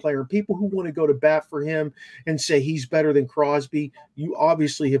all-around player. And people who want to go to bat for him and say he's better than Crosby, you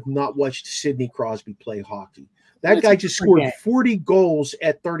obviously have not watched Sidney Crosby play hockey. That guy just scored 40 goals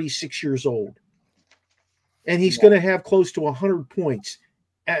at 36 years old. And he's going to have close to 100 points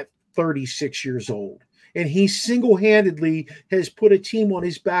at 36 years old. And he single-handedly has put a team on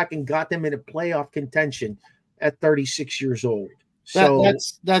his back and got them into playoff contention at 36 years old. So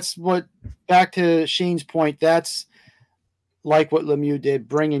that's what, back to Sheen's point, that's like what Lemieux did,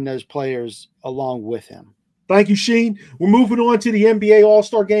 bringing those players along with him. Thank you, Sheen. We're moving on to the NBA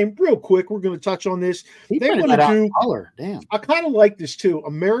All-Star Game real quick. We're going to touch on this. They want to do color. Damn. I kind of like this too.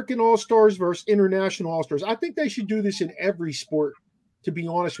 American All-Stars versus International All-Stars. I think they should do this in every sport, to be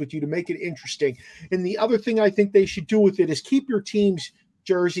honest with you, to make it interesting. And the other thing I think they should do with it is keep your team's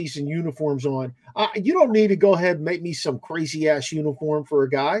jerseys and uniforms on. You don't need to go ahead and make me some crazy-ass uniform for a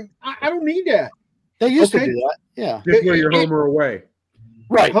guy. I don't need that. They used to do that. Yeah. Just wear your home or away.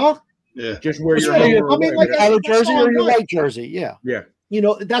 Right. Huh? Yeah. Just wear your home or away. Like either jersey or your white jersey. Yeah. Yeah. You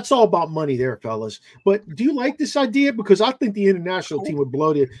know, that's all about money there, fellas. But do you like this idea? Because I think the international team would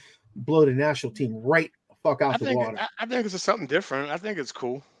blow the national team right the fuck out the water. I think it's something different. I think it's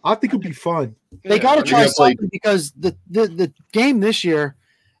cool. I think it'd be fun. They got to try something because the game this year,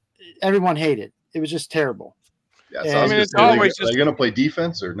 everyone hated. It was just terrible. Yeah, so I mean, it's always just. Are they going to play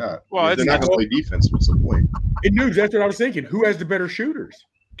defense or not? Well, if they're not going to play defense. What's the point? And dudes, that's what I was thinking. Who has the better shooters?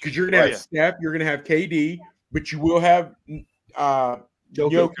 Because you're going to have Steph, you're going to have KD, but you will have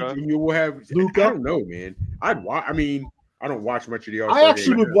Jokic, and you will have Luka. I don't know, man. I'd watch. I mean, I don't watch much of the All-Star I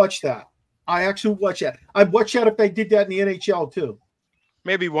actually would watch that. I'd watch that if they did that in the NHL too.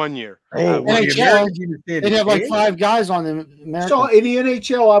 Maybe 1 year. NHL, they'd have like 5 guys on them. So in the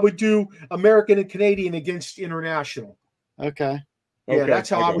NHL, I would do American and Canadian against international. Okay. Yeah, that's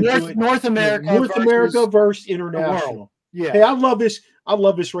how I would do it. North America versus international. Yeah. Hey, I love this. I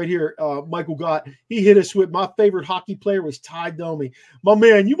love this right here. Michael Gott, he hit us with my favorite hockey player was Ty Domi. My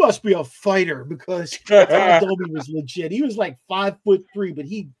man, you must be a fighter because Ty Domi was legit. He was like 5'3", but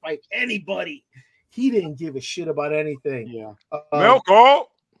he'd fight anybody. He didn't give a shit about anything. Yeah. Milko.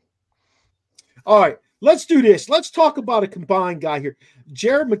 All right, let's do this. Let's talk about a combined guy here.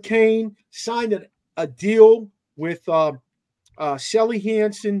 Jared McCain signed a deal with Sally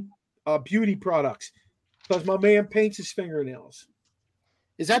Hansen Beauty Products because my man paints his fingernails.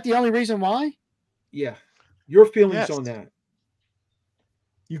 Is that the only reason why? Yeah. Your feelings on that?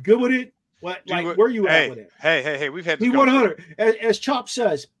 You good with it? What, where you at with it? Hey, we've had B100. As Chop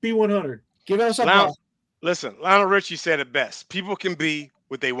says, B100. Give us a listen, Lionel Richie said it best. People can be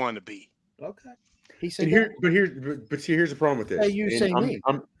what they want to be. Okay. He said here's the problem with this. Hey, you say me.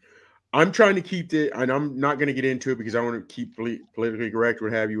 I'm trying to keep it, and I'm not going to get into it because I want to keep politically correct,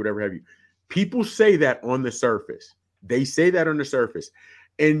 whatever have you. People say that on the surface. They say that on the surface.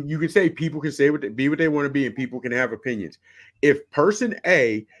 And you can say people can say what they want to be, and people can have opinions. If person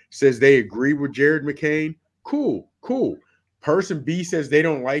A says they agree with Jared McCain, cool. Person B says they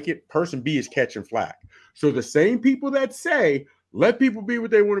don't like it. Person B is catching flack. So the same people that say, let people be what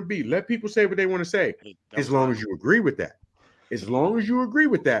they want to be, let people say what they want to say, as long as you agree with that. As long as you agree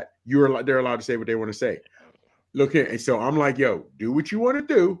with that, they're allowed to say what they want to say. Look here, and so I'm like, yo, do what you want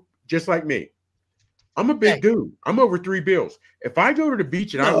to do, just like me. I'm a big dude. I'm over 3 bills. If I go to the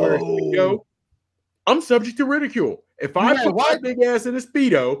beach and I wear a Speedo, I'm subject to ridicule. If I put my big ass in a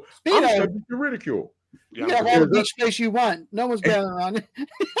Speedo, I'm subject to ridicule. You have all the beach space you want. No one's gathering around it.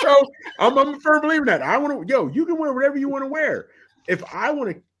 So I'm a firm believer in that. I want to, you can wear whatever you want to wear. If I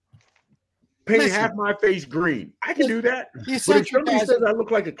want to paint half my face green, I can do that. But if somebody says I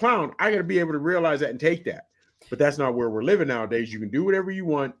look like a clown, I got to be able to realize that and take that. But that's not where we're living nowadays. You can do whatever you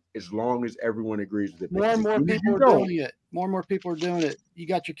want as long as everyone agrees with it. More and more people are doing it. More and more people are doing it. You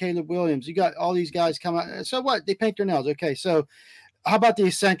got your Caleb Williams. You got all these guys come out. So what? They paint their nails. Okay. So how about the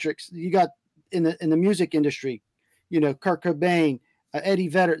eccentrics? You got in the music industry, Kurt Cobain, Eddie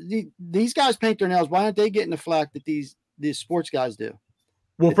Vedder. These guys paint their nails. Why aren't they getting the flack that these sports guys do?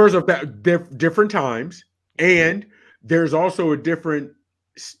 Well, first off, that different times, and there's also a different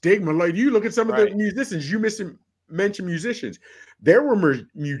stigma. Like you look at some of the musicians, you mentioned musicians. There were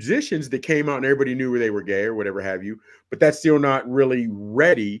musicians that came out and everybody knew where they were gay or whatever have you, but that's still not really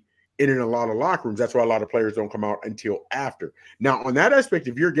ready in a lot of locker rooms. That's why a lot of players don't come out until after. Now, on that aspect,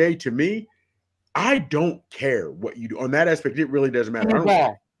 if you're gay, to me, I don't care what you do. On that aspect, it really doesn't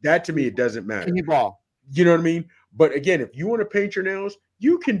matter. That to me, it doesn't matter. Can you ball? You know what I mean? But again, if you want to paint your nails,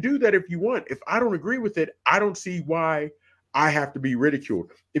 you can do that if you want. If I don't agree with it, I don't see why I have to be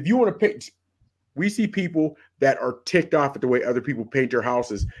ridiculed. If you want to paint, we see people that are ticked off at the way other people paint their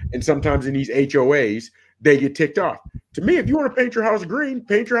houses. And sometimes in these HOAs, they get ticked off. To me, if you want to paint your house green,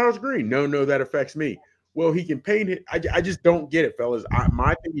 paint your house green. No, that affects me. Well, he can paint it. I just don't get it, fellas.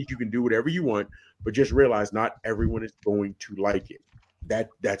 My thing is you can do whatever you want, but just realize not everyone is going to like it.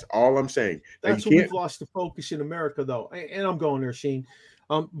 That's all I'm saying. That's what we've lost the focus in America, though. And I'm going there, Sheen.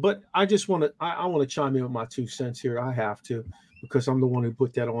 But I just want to I want to chime in with my 2 cents here. I have to, because I'm the one who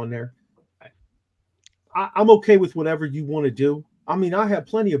put that on there. I'm okay with whatever you want to do. I mean, I have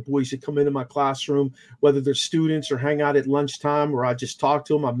plenty of boys that come into my classroom, whether they're students or hang out at lunchtime, or I just talk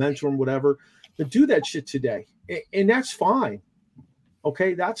to them, I mentor them, whatever. But do that shit today. And that's fine.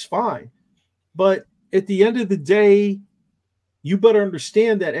 Okay, that's fine. But at the end of the day, you better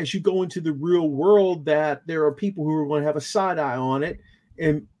understand that as you go into the real world, that there are people who are going to have a side eye on it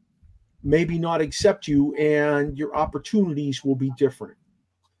and maybe not accept you, and your opportunities will be different.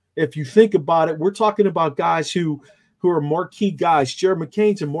 If you think about it, we're talking about guys who are marquee guys. Jared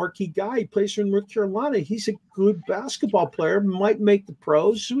McCain's a marquee guy. He plays for North Carolina. He's a good basketball player, might make the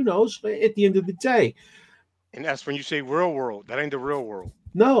pros. Who knows at the end of the day. And that's when you say real world. That ain't the real world.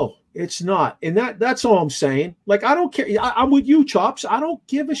 No, it's not. And that's all I'm saying. Like, I don't care. I'm with you, Chops. I don't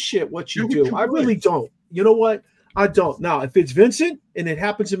give a shit what you do. I really don't. You know what? I don't. Now, if it's Vincent and it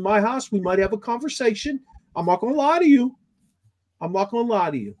happens in my house, we might have a conversation. I'm not going to lie to you.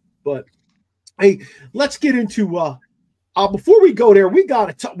 But hey, let's get into before we go there, we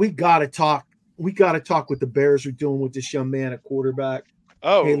gotta talk with the Bears are doing with this young man at quarterback.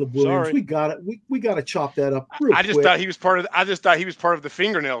 Oh, Caleb Williams. Sorry. We gotta chop that up. I just thought he was part of the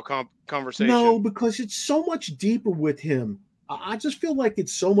fingernail conversation. No, because it's so much deeper with him. I just feel like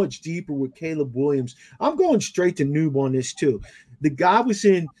it's so much deeper with Caleb Williams. I'm going straight to noob on this too. The guy was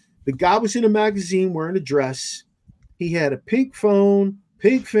in a magazine wearing a dress. He had a pink phone,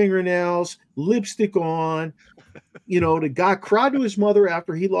 pink fingernails, lipstick on. The guy cried to his mother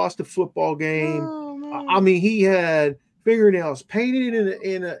after he lost a football game. Oh, I mean, he had fingernails painted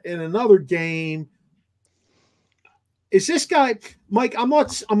in another game. Is this guy, Mike? I'm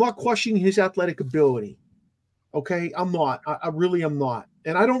not questioning his athletic ability. Okay, I'm not. I really am not,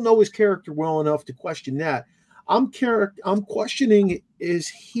 and I don't know his character well enough to question that. I'm questioning, is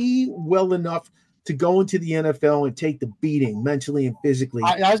he well enough to go into the NFL and take the beating mentally and physically?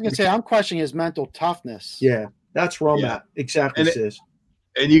 I was going to say, I'm questioning his mental toughness. Yeah, that's where I'm at. Exactly, sis.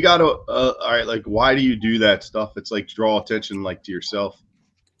 And you got to, all right, like, why do you do that stuff? It's like draw attention, like, to yourself,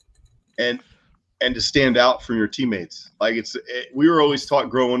 and to stand out from your teammates. Like, we were always taught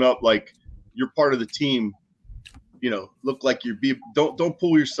growing up, like, you're part of the team. Look like don't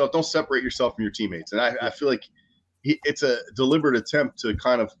pull yourself, don't separate yourself from your teammates. And I feel like it's a deliberate attempt to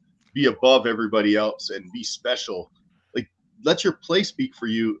kind of be above everybody else and be special. Like, let your play speak for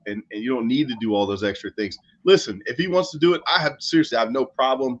you, and you don't need to do all those extra things. Listen, if he wants to do it, I have no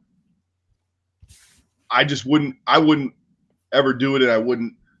problem. I wouldn't ever do it, and I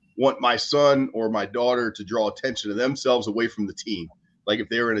wouldn't want my son or my daughter to draw attention to themselves away from the team. Like, if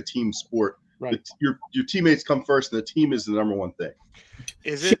they were in a team sport, right, your teammates come first, and the team is the number one thing.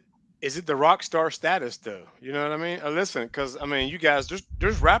 Is it the rock star status, though? You know what I mean? Listen, because, I mean, you guys,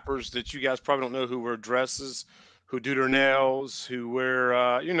 there's rappers that you guys probably don't know who wear dresses, who do their nails, who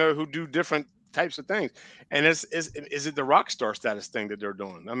wear, who do different types of things. And is it the rock star status thing that they're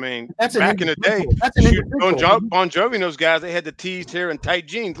doing? I mean, That's back in the day, Bon Jovi and those guys, they had the teased hair and tight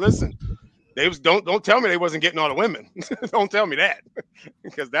jeans. Listen, don't tell me they wasn't getting all the women. Don't tell me that,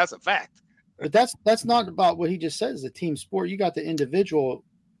 because that's a fact. But that's not about what he just said. It's a team sport. You got the individual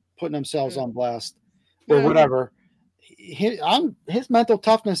putting themselves on blast or whatever. His mental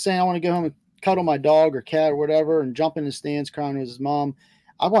toughness saying, I want to go home and cuddle my dog or cat or whatever and jump in the stands crying with his mom.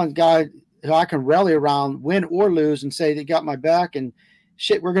 I want a guy who I can rally around, win or lose, and say they got my back and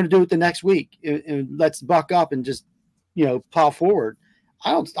shit, we're going to do it the next week. And let's buck up and just, plow forward.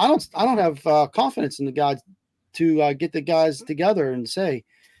 I don't have confidence in the guys to get the guys together and say,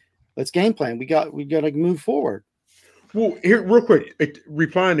 let's game plan. We got to move forward. Well, here, real quick,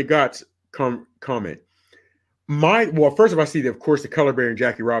 replying to Gott's comment. First of all, I see that, of course, the color bearing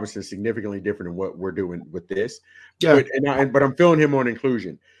Jackie Robinson is significantly different than what we're doing with this. Yeah. But I'm feeling him on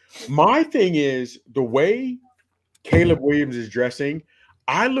inclusion. My thing is the way Caleb Williams is dressing.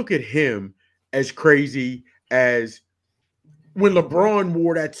 I look at him as crazy as when LeBron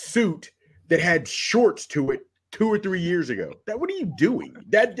wore that suit that had shorts to it 2 or 3 years ago. What are you doing?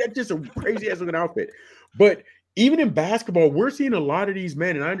 That's just a crazy ass looking outfit. But even in basketball, we're seeing a lot of these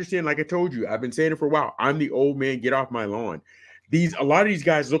men, and I understand, like I told you, I've been saying it for a while. I'm the old man, get off my lawn. A lot of these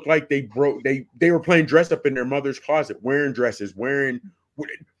guys look like they were playing dress up in their mother's closet, wearing dresses,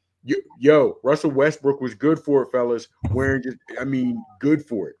 Russell Westbrook was good for it, fellas. Good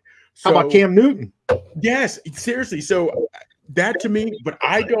for it. So, how about Cam Newton? Yes, seriously. So that to me, but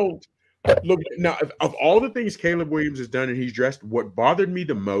I don't look now of all the things Caleb Williams has done and he's dressed. What bothered me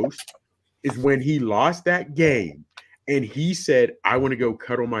the most is when he lost that game and he said, I want to go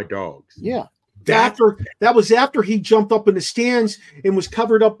cuddle my dogs. Yeah. That was after he jumped up in the stands and was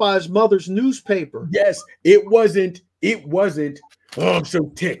covered up by his mother's newspaper. Yes, it wasn't, oh, I'm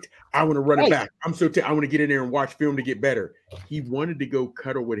so ticked. I want to run it back. I'm so ticked. I want to get in there and watch film to get better. He wanted to go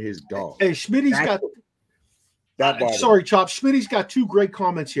cuddle with his dog. Hey, Schmitty's sorry, Chop. Schmitty's got 2 great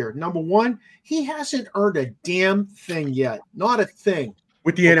comments here. Number 1, he hasn't earned a damn thing yet. Not a thing.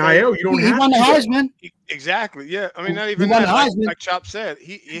 With the NIL, you don't have to. He won the Heisman. Exactly. Yeah. I mean, not even that. Like Chop said,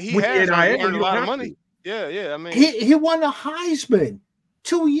 he has earned a lot of money. Yeah. I mean, he won the Heisman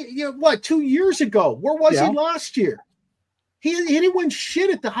 2 years ago. Where was he last year? He didn't win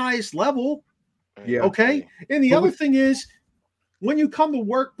shit at the highest level. Yeah. Okay. And the other thing is, when you come to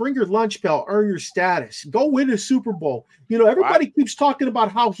work, bring your lunch bell, earn your status, go win a Super Bowl. Everybody keeps talking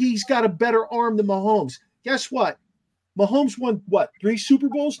about how he's got a better arm than Mahomes. Guess what? Mahomes won 3 Super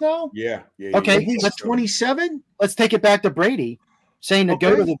Bowls now? Yeah. Okay, he's 27. Let's take it back to Brady, saying to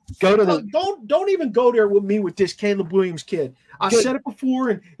go to the. Don't even go there with me with this Caleb Williams kid. I said it before,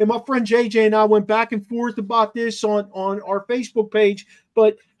 and my friend JJ and I went back and forth about this on our Facebook page.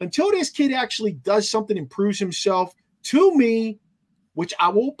 But until this kid actually does something and proves himself to me, which I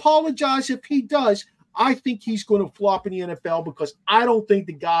will apologize if he does, I think he's going to flop in the NFL because I don't think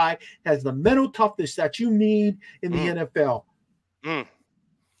the guy has the mental toughness that you need in the NFL. The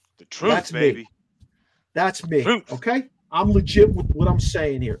truth, That's baby. Me. That's me. Truth. Okay? I'm legit with what I'm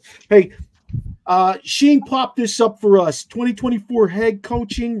saying here. Hey, Sheen popped this up for us. 2024 head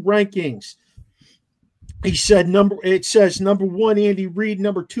coaching rankings. He said it says number 1, Andy Reid.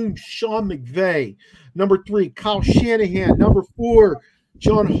 Number 2, Sean McVay. Number 3, Kyle Shanahan. Number 4,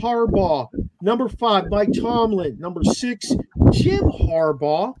 John Harbaugh. Number 5, Mike Tomlin. Number 6, Jim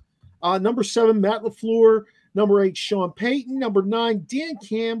Harbaugh. Number 7, Matt LaFleur. Number 8, Sean Payton. Number 9, Dan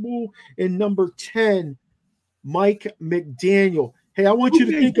Campbell. And number 10, Mike McDaniel. Hey, I want you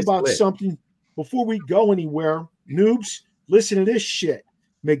to think about something before we go anywhere. Noobs, listen to this shit.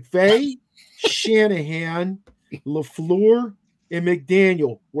 McVay, Shanahan, LaFleur, and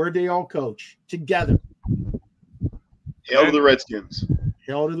McDaniel. Where'd they all coach? Together. Hell to the Redskins.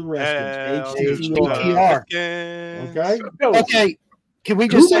 Hell to the Redskins. HTR. Okay. Can we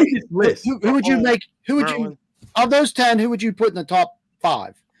just say who would you make? Who would you of those 10? Who would you put in the top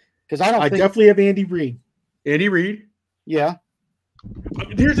 5? Because I definitely have Andy Reid. Andy Reid. Yeah.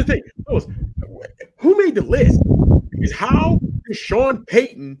 Here's the thing. Who made the list? Because how does Sean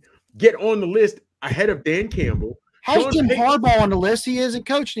Payton get on the list ahead of Dan Campbell? How's Jim Harbaugh on the list? He hasn't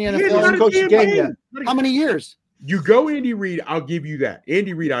coached in the NFL. He hasn't coached the game yet. How many years? You go Andy Reid, I'll give you that.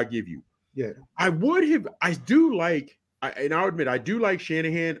 Andy Reid, I'll give you. Yeah. I'll admit, I do like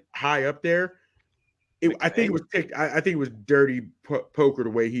Shanahan high up there. I think it was dirty poker the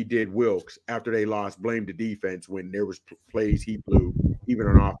way he did Wilkes after they lost, blamed the defense when there was plays he blew, even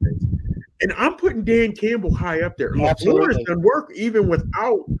on offense. And I'm putting Dan Campbell high up there. LaFleur has done work even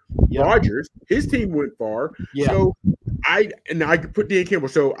without Rodgers, his team went far. Yeah. So I could put Dan Campbell.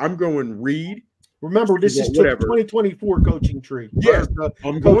 So I'm going Reed. Remember, this is 2024 coaching tree. Yes,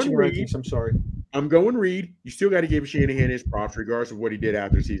 I'm going Reed. Reed. I'm sorry. I'm going Reed. You still got to give Shanahan his props, regardless of what he did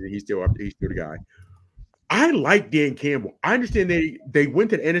after the season. He's still the guy. I like Dan Campbell. I understand they went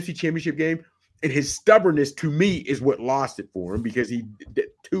to the NFC Championship game, and his stubbornness to me is what lost it for him, because he did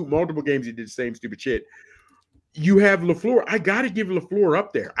multiple games he did the same stupid shit. You have LaFleur. I got to give LaFleur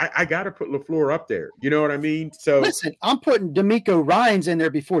up there. I got to put LaFleur up there. You know what I mean? So listen, I'm putting D'Amico Ryans in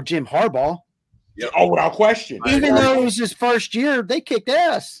there before Jim Harbaugh. Yeah. Oh, without question. Even though it was his first year, they kicked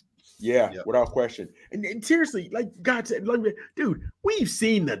ass. Yeah, without question. And seriously, like God said, dude, we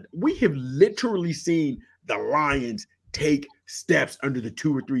have literally seen the Lions take steps under the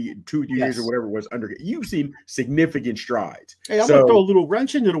 2 or 3 years or whatever it was under. You've seen significant strides. Hey, I'm gonna throw a little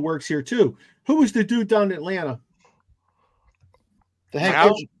wrench into the works here too. Who was the dude down in Atlanta? The head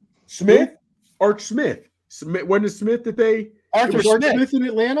coach Smith? Art Smith. Wasn't it Smith that they Arthur Smith in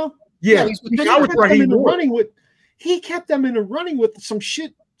Atlanta? Yeah, he kept them in the running with some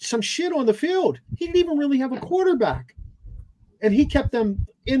shit on the field. He didn't even really have a quarterback, and he kept them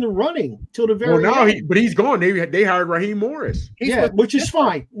in the running till the very end. But he's gone. They hired Raheem Morris. Which is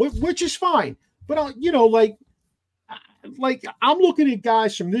fine. But like I'm looking at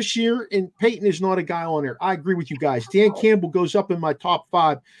guys from this year, and Peyton is not a guy on there. I agree with you guys. Dan Campbell goes up in my top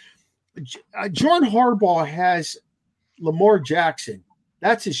 5. John Harbaugh has Lamar Jackson.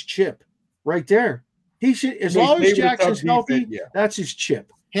 That's his chip right there. He should, as long as Jackson's healthy, that's his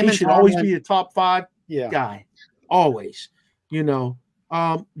chip. He should always be a top 5 guy. Always. Jim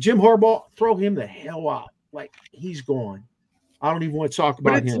Harbaugh, throw him the hell out. Like, he's gone. I don't even want to talk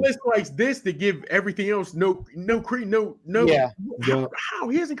about him. But it's lists like this that give everything else no creed, no. How?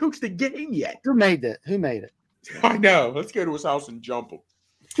 He hasn't coached the game yet. Who made it? I know. Let's go to his house and jump him.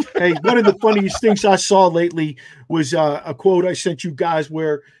 Hey, one of the funniest things I saw lately was a quote I sent you guys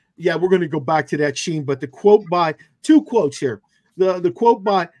where, we're going to go back to that Sheen, but the quote by 2 quotes here. The quote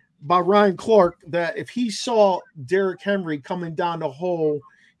by Ryan Clark, that if he saw Derrick Henry coming down the hole,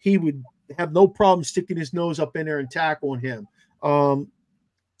 he would have no problem sticking his nose up in there and tackling him.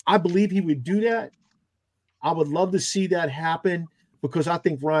 I believe he would do that. I would love to see that happen, because I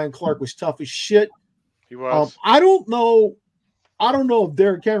think Ryan Clark was tough as shit. He was. I don't know if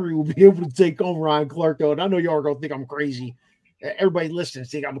Derrick Henry will be able to take on Ryan Clark, though. And I know y'all are going to think I'm crazy. Everybody listening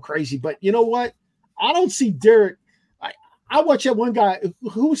think I'm crazy. But you know what? I don't see Derrick. I watched that one guy.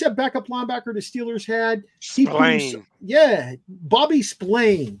 Who was that backup linebacker the Steelers had? Spillane. Bobby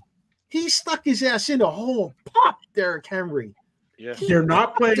Spillane. He stuck his ass in the hole and popped Derrick Henry. Yeah. They're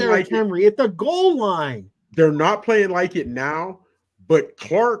not playing Derrick Henry at the goal line. They're not playing like it now, but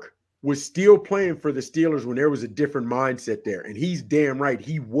Clark was still playing for the Steelers when there was a different mindset there. And he's damn right.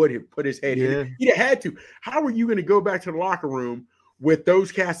 He would have put his head in. He'd have had to. How are you going to go back to the locker room with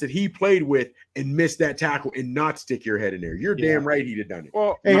those cats that he played with and miss that tackle and not stick your head in there? You're damn right he'd have done it.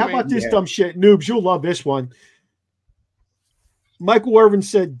 Well, hey, how about this dumb shit? Noobs, you'll love this one. Michael Irvin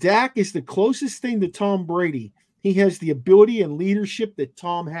said, Dak is the closest thing to Tom Brady. He has the ability and leadership that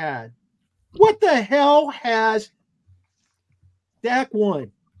Tom had. What the hell has Dak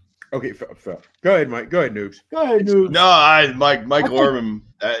won? Okay, go ahead, Mike. Go ahead, Noobs. Go ahead, Noobs. No, Michael Irvin.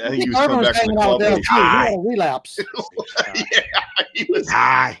 I think he was coming back from the club. He had a relapse. He was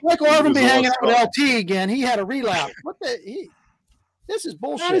high. Michael Irvin be hanging out with LT again. He had a relapse. This is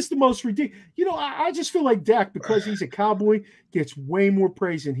bullshit. That is the most ridiculous. I just feel like Dak, because he's a Cowboy, gets way more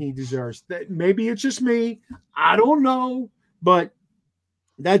praise than he deserves. That maybe it's just me. I don't know, but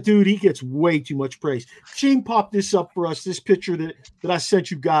that dude, he gets way too much praise. Shane popped this up for us, this picture that I sent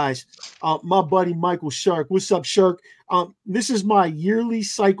you guys. My buddy Michael Shirk. What's up, Shirk? This is my yearly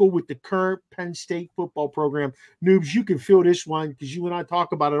cycle with the current Penn State football program. Noobs, you can feel this one because you and I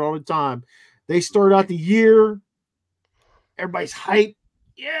talk about it all the time. They start out the year, everybody's hyped.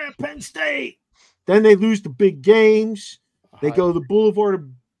 Yeah, Penn State. Then they lose the big games. They go to the Boulevard of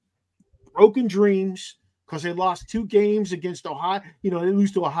Broken Dreams, because they lost 2 games against Ohio. They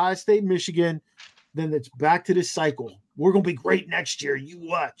lose to Ohio State, Michigan. Then it's back to this cycle. We're going to be great next year. You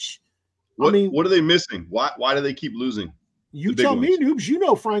watch. What are they missing? Why do they keep losing? You tell me,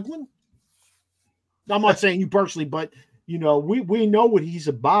 Noobs. Franklin. I'm not saying you personally, but, we know what he's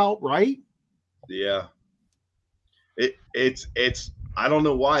about, right? Yeah. It's I don't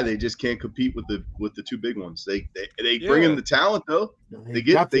know why they just can't compete with the 2 big ones. They bring in the talent though. They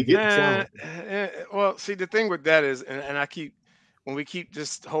get the talent. Well, see, the thing with that is, and when we keep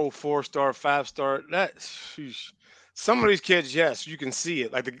this whole 4-star, 5-star, some of these kids, yes, you can see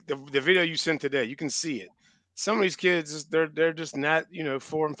it. Like the video you sent today, you can see it. some of these kids, they're just not,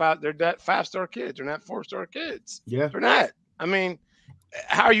 4 and 5. They're that 5-star kids. They're not 4-star kids. Yeah. They're not. I mean,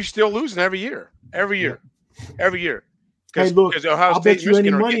 how are you still losing every year? Every year. Hey, look, Ohio State,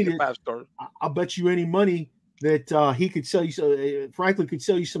 Michigan are getting 5-stars. I'll bet you any money that he could sell you. So Franklin could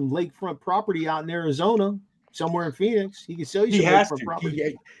sell you some lakefront property out in Arizona, somewhere in Phoenix. He could sell you some lakefront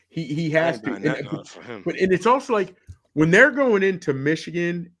property. He has to. But it's also like when they're going into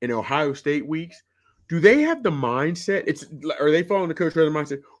Michigan and Ohio State weeks, do they have the mindset? Are they following the coach with the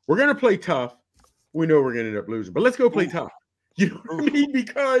mindset? We're going to play tough. We know we're going to end up losing, but let's go play tough. You know what I mean?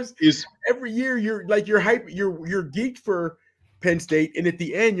 Because every year you're hype, you're geeked for Penn State, and at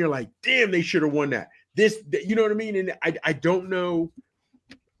the end you're like, damn, they should have won that. You know what I mean? And I don't know.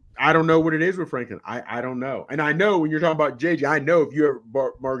 I don't know what it is with Franklin. I don't know. And I know when you're talking about JJ, I know if you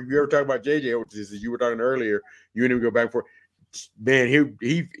ever, Mark, if you ever talk about JJ, as you were talking earlier, you and him go back and forth. Man,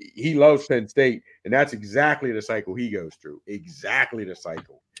 he loves Penn State, and that's exactly the cycle he goes through. Exactly the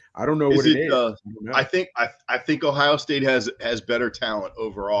cycle. I don't know what it is. I think Ohio State has better talent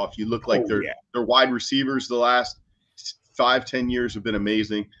overall. If you look like their wide receivers, the last 5-10 years have been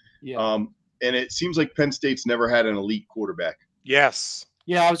amazing. Yeah. And it seems like Penn State's never had an elite quarterback. Yes.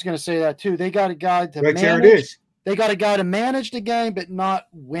 Yeah, I was going to say that too. They got a guy to manage. There it is. They got a guy to manage the game, but not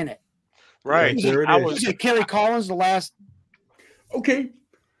win it. Right. There it is. Kerry Collins the last. Okay,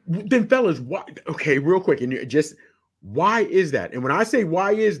 then fellas, why? Okay, real quick, and why is that? And when I say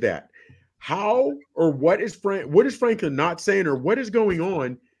why is that, how or what is Franklin not saying, or what is going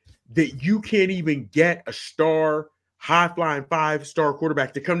on that you can't even get a star, high-flying 5-star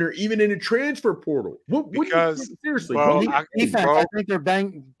quarterback to come there, even in a transfer portal? Seriously, defense. I think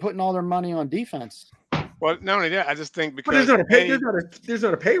they're putting all their money on defense. Well, not only that, I just think because there's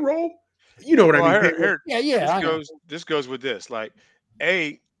not a payroll. You know what I mean? This goes with this. Like,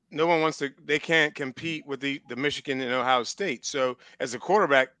 no one wants to. They can't compete with the Michigan and Ohio State. So, as a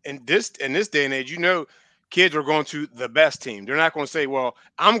quarterback in this day and age, kids are going to the best team. They're not going to say, "Well,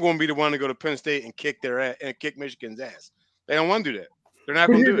 I'm going to be the one to go to Penn State and kick their ass and kick Michigan's ass." They don't want to do that. They're not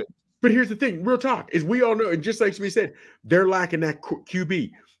going to do it. But here's the thing: real talk is we all know, and just like we said, they're lacking that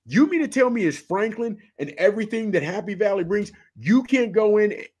QB. You mean to tell me, as Franklin and everything that Happy Valley brings, you can't go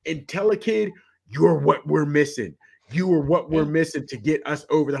in and tell a kid you're what we're missing? You are what we're missing to get us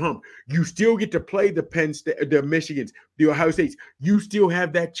over the hump. You still get to play the Penn State, the Michigans, the Ohio States. You still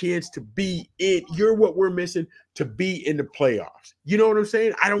have that chance to be in. You're what we're missing to be in the playoffs. You know what I'm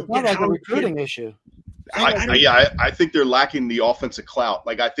saying? I don't get a recruiting issue. I think they're lacking the offensive clout.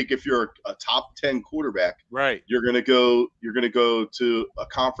 Like, I think if you're a top 10 quarterback, right, you're gonna go to a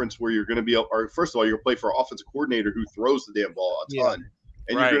conference where you're gonna be, or first of all, you're gonna play for an offensive coordinator who throws the damn ball a ton,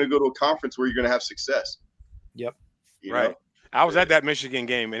 and you're gonna go to a conference where you're gonna have success. Yep. You know? I was at that Michigan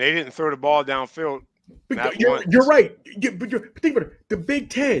game, and they didn't throw the ball downfield. You're right. But think about it. The Big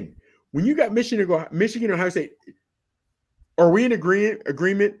Ten. When you got Michigan, Ohio State, are we in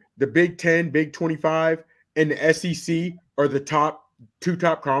agreement? The Big Ten, Big 25, and the SEC are the two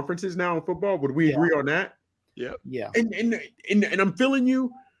top conferences now in football. Would we agree on that? Yeah. Yeah. And I'm feeling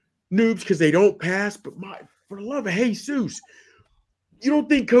you, noobs, because they don't pass. But for the love of Jesus, you don't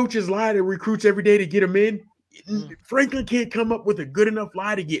think coaches lie to recruits every day to get them in? Franklin can't come up with a good enough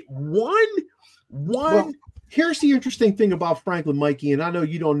lie to get one. Well, here's the interesting thing about Franklin, Mikey, and I know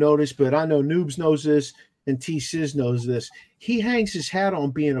you don't know this, but I know Noobs knows this and T-Sizz knows this. He hangs his hat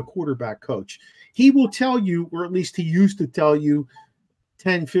on being a quarterback coach. He will tell you, or at least he used to tell you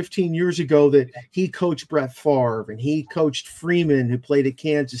 10, 15 years ago, that he coached Brett Favre and he coached Freeman, who played at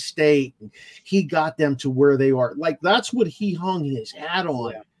Kansas State, and he got them to where they are. Like, that's what he hung his hat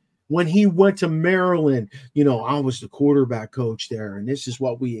on. Yeah. When he went to Maryland, I was the quarterback coach there, and this is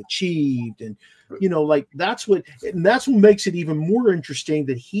what we achieved. And, that's what makes it even more interesting,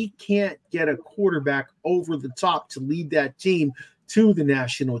 that he can't get a quarterback over the top to lead that team to the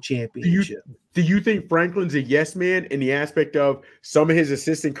national championship. Do you think Franklin's a yes man in the aspect of some of his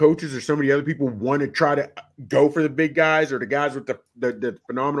assistant coaches or some of the other people want to try to go for the big guys or the guys with the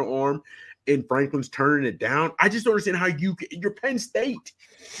phenomenal arm, and Franklin's turning it down? I just don't understand how you're Penn State.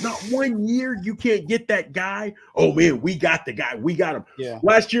 Not 1 year you can't get that guy. Oh, man, we got the guy. We got him. Yeah.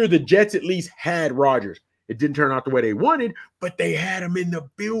 Last year, the Jets at least had Rodgers. It didn't turn out the way they wanted, but they had him in the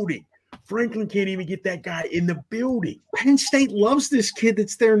building. Franklin can't even get that guy in the building. Penn State loves this kid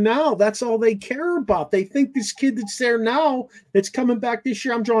that's there now. That's all they care about. They think this kid that's there now, that's coming back this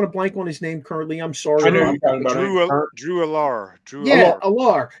year. I'm drawing a blank on his name currently. I'm sorry. I know you're talking about Drew Allar.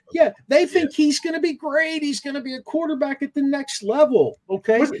 Allar. Yeah, they think he's going to be great. He's going to be a quarterback at the next level.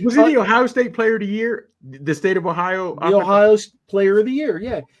 Okay. Was he the Ohio State Player of the Year? The state of Ohio? The Ohio Player of the Year,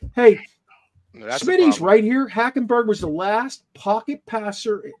 yeah. Hey, Smitty's right here. Hackenberg was the last pocket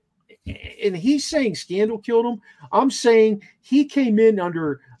passer, and he's saying scandal killed him. I'm saying he came in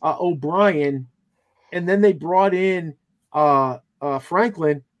under O'Brien, and then they brought in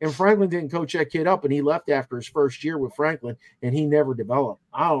Franklin, and Franklin didn't coach that kid up, and he left after his first year with Franklin, and he never developed.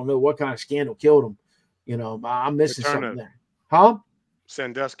 I don't know what kind of scandal killed him. You know, I'm missing something there. Huh?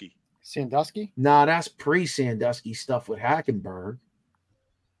 Sandusky. Sandusky? Nah, that's pre-Sandusky stuff with Hackenberg.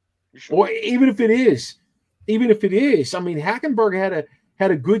 Sure? Or even if it is, I mean, Hackenberg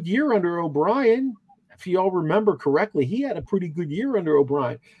had a good year under O'Brien. If you all remember correctly, he had a pretty good year under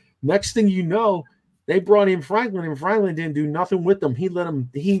O'Brien. Next thing you know, they brought in Franklin, and Franklin didn't do nothing with them.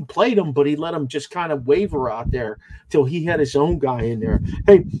 He played him, but he let him just kind of waver out there till he had his own guy in there.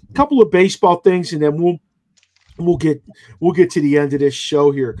 Hey, a couple of baseball things, and then we'll get to the end of this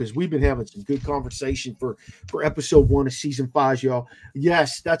show here, because we've been having some good conversation for episode 1 of season 5, y'all.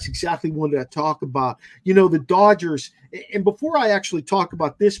 Yes, that's exactly what I talk about. You know, the Dodgers, and before I actually talk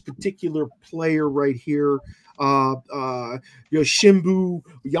about this particular player right here, Shimbu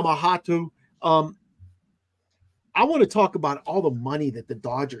Yamamoto, I want to talk about all the money that the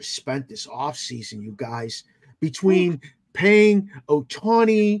Dodgers spent this offseason, you guys, between paying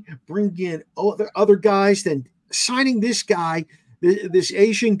Ohtani, bringing in other guys, then signing this guy, this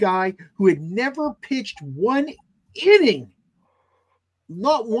Asian guy who had never pitched one inning,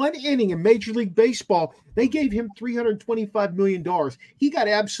 not one inning in Major League Baseball. They gave him $325 million. He got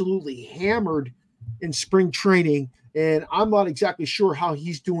absolutely hammered in spring training, and I'm not exactly sure how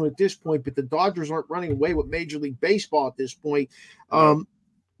he's doing at this point, but the Dodgers aren't running away with Major League Baseball at this point.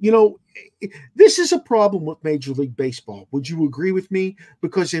 You know, this is a problem with Major League Baseball. Would you agree with me?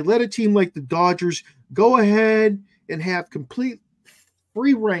 Because they let a team like the Dodgers go ahead and have complete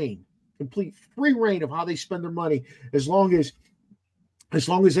free reign of how they spend their money, as long as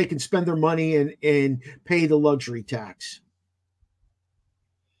they can spend their money and pay the luxury tax.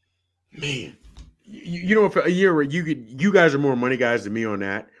 Man, you know, for a year where you guys are more money guys than me on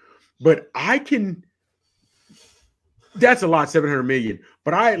that, but that's a lot, $700 million.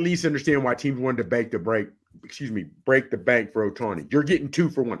 But I at least understand why teams wanted to break the bank for Ohtani. You're getting 2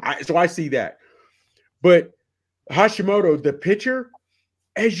 for 1. So I see that. But Hashimoto, the pitcher,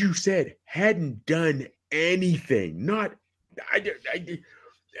 as you said, hadn't done anything.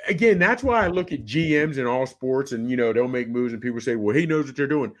 Again, that's why I look at GMs in all sports, and, you know, they'll make moves and people say, well, he knows what they're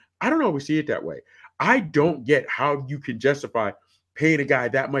doing. I don't always see it that way. I don't get how you can justify paying a guy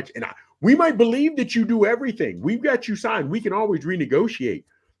that much. And we might believe that you do everything. We've got you signed. We can always renegotiate.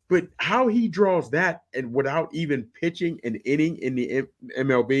 But how he draws that and without even pitching an inning in the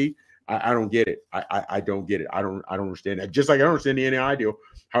MLB, I don't get it. I don't get it. I don't understand that. Just like I don't understand the NAI deal,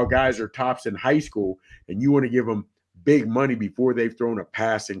 how guys are tops in high school and you want to give them big money before they've thrown a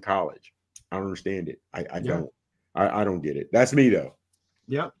pass in college. I don't understand it. I don't get it. That's me, though.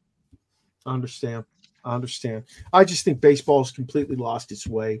 Yeah. I understand. I just think baseball has completely lost its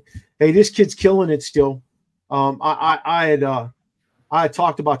way. Hey, this kid's killing it still. I had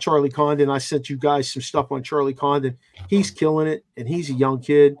talked about Charlie Condon. I sent you guys some stuff on Charlie Condon. He's killing it, and he's a young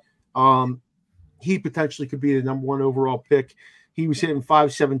kid. He potentially could be the number 1 overall pick. He was hitting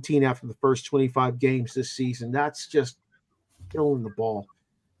 .517 after the first 25 games this season. That's just killing the ball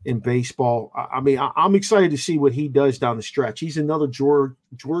in baseball. I mean, I'm excited to see what he does down the stretch. He's another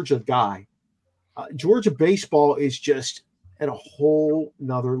Georgia guy. Georgia baseball is just at a whole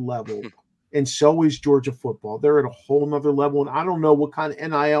nother level. And so is Georgia football. They're at a whole nother level. And I don't know what kind of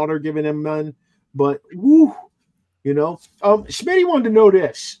NIL they're giving them, man, but woo, you know. Smitty wanted to know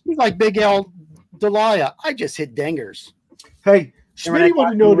this. He's like Big L Delia. I just hit dingers. Hey, Smitty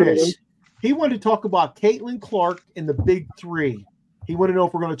wanted to know this. He wanted to talk about Caitlin Clark in the Big 3. He wanted to know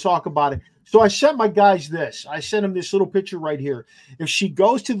if we're going to talk about it. So I sent my guys this. I sent him this little picture right here. If she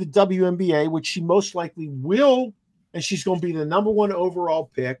goes to the WNBA, which she most likely will, and she's going to be the number 1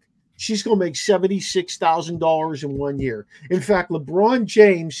 overall pick, she's going to make $76,000 in 1 year. In fact, LeBron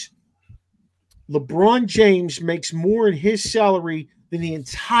James makes more in his salary than the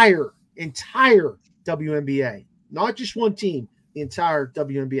entire WNBA. Not just one team, the entire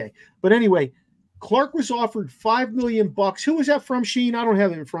WNBA. But anyway, Clark was offered $5 million. Who was that from, Sheen? I don't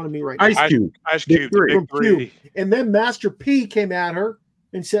have it in front of me right now. Ice Cube. Big three. And then Master P came at her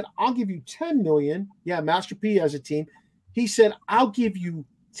and said, I'll give you $10 million. Yeah, Master P has a team. He said, I'll give you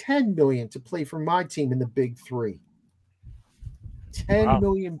 $10 million to play for my team in the Big 3. $10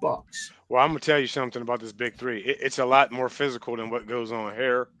 million. Well, I'm going to tell you something about this Big 3. It's a lot more physical than what goes on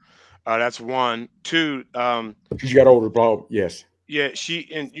here. That's 1. 2. She got older, Bob. Yes. Yeah,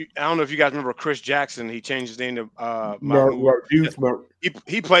 I don't know if you guys remember Chris Jackson. He changed his name to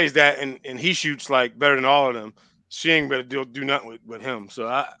he plays that and he shoots like better than all of them. She ain't better do nothing with him.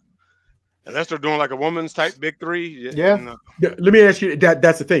 So unless they're doing like a woman's type big three. Yeah. Let me ask you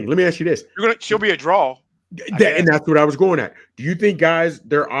that's the thing. Let me ask you this. She'll be a draw. And that's what I was going at. Do you think, guys,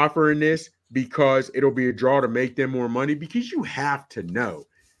 they're offering this because it'll be a draw to make them more money? Because you have to know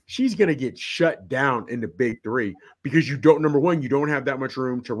she's going to get shut down in the big three because number one, you don't have that much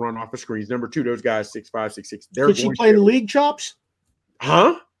room to run off of screens. Number two, those guys 6'5", 6'6". Could she play in the league, Chops?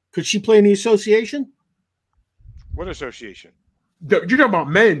 Huh? Could she play in the association? What association? You're talking about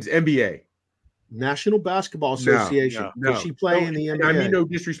men's NBA. National Basketball Association. No. Could she play in the NBA? I mean, no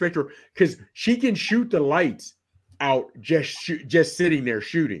disrespect to her, because she can shoot the lights out just sitting there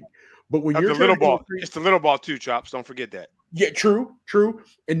shooting. But when you're the little ball, it's the little ball too, Chops. Don't forget that. Yeah, true.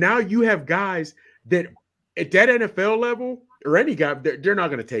 And now you have guys that at that NFL level or any guy, they're not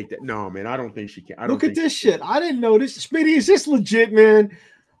going to take that. No, man, I don't think she can. Look at this shit. I didn't know this. Smitty, is this legit, man?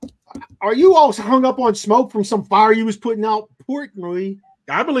 Are you all hung up on smoke from some fire you was putting out? Portnoy,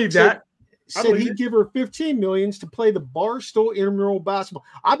 I believe that. Said he'd give her $15 million to play the Barstool intramural basketball.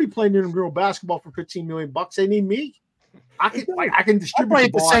 I'd be playing intramural basketball for $15 million. They need me. I can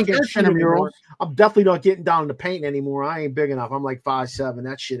distribute the ball. I'm definitely not getting down in the paint anymore. I ain't big enough. I'm like 5'7".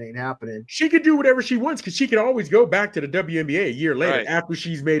 That shit ain't happening. She could do whatever she wants because she can always go back to the WNBA a year later after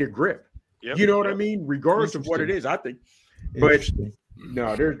she's made a grip. Yep, you know what I mean? Regardless of what it is, I think. But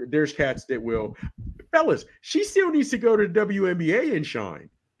no, there's cats that will. Fellas, she still needs to go to the WNBA and shine.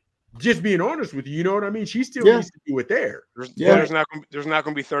 Just being honest with you, you know what I mean? She still needs to do it there. There's not going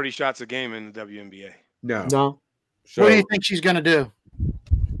to be 30 shots a game in the WNBA. No. So, what do you think she's going to do?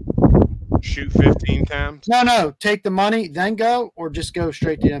 Shoot 15 times? No. Take the money, then go, or just go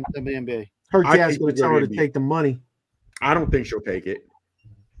straight to the WNBA? Her dad's going to tell her to take the money. I don't think she'll take it.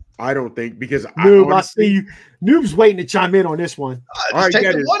 I don't think because Noob, I see you. Noob's waiting to chime in on this one.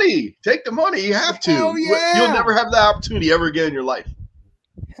 Take the money. Take the money. You have to. Hell yeah. You'll never have that opportunity ever again in your life.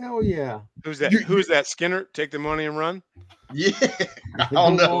 Hell yeah. Who's that? Who's that? Skinner? Take the money and run? Yeah. I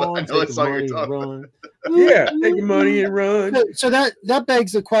don't know. I know what song you're talking about. Yeah, take the money and run. So that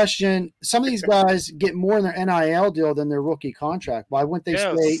begs the question: some of these guys get more in their NIL deal than their rookie contract. Why wouldn't they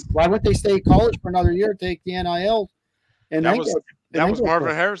stay? Why wouldn't they stay at college for another year, take the NIL? And that was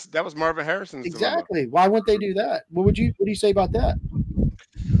Marvin Harris. That was Marvin Harrison's exactly. Dilemma. Why wouldn't they do that? What do you say about that?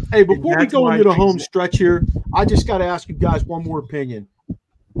 Hey, before we go into the home stretch here, I just got to ask you guys one more opinion.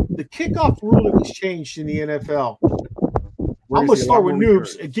 The kickoff rule that was changed in the NFL. I'm going to start with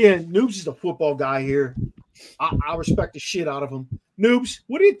Noobs. Again, Noobs is a football guy here. I respect the shit out of him. Noobs,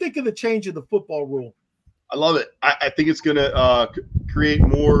 what do you think of the change of the football rule? I love it. I think it's going to create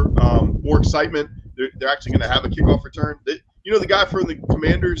more excitement. They're actually going to have a kickoff return. You know, the guy from the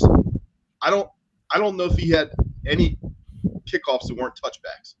Commanders, I don't know if he had any kickoffs that weren't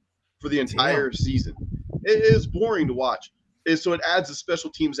touchbacks for the entire season. It is boring to watch. So it adds a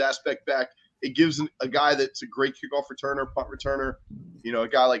special teams aspect back. It gives a guy that's a great kickoff returner, punt returner, you know, a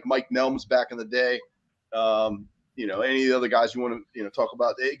guy like Mike Nelms back in the day, you know, any of the other guys you want to, you know, talk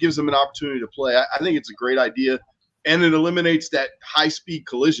about. It gives them an opportunity to play. I think it's a great idea, and it eliminates that high-speed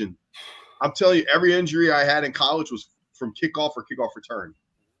collision. I'm telling you, every injury I had in college was from kickoff or kickoff return.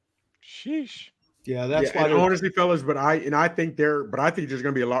 Sheesh. Yeah, that's why. Honestly, fellas, but I think there's going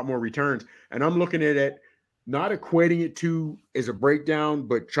to be a lot more returns, and I'm looking at it. Not equating it to as a breakdown,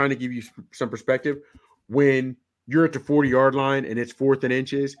 but trying to give you some perspective. When you're at the 40-yard line and it's 4th and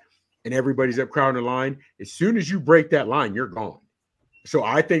inches and everybody's up crowding the line, as soon as you break that line, you're gone. So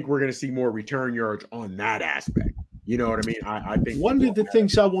I think we're going to see more return yards on that aspect. You know what I mean? I think one of the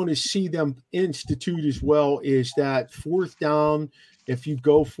things I want to see them institute as well is that 4th down, if you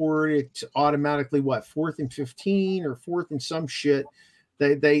go for it, it's automatically 4th and 15 or 4th and some shit.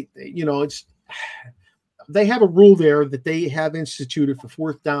 They you know, it's – they have a rule there that they have instituted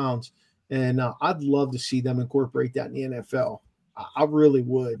for 4th downs, and I'd love to see them incorporate that in the NFL. I really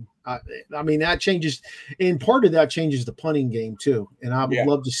would. I mean, that changes, and part of that changes the punting game too. And I would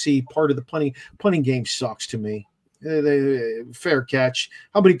love to see part of the punting game sucks to me. Fair catch.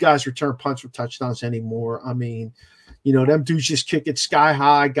 How many guys return punts for touchdowns anymore? I mean, you know, them dudes just kick it sky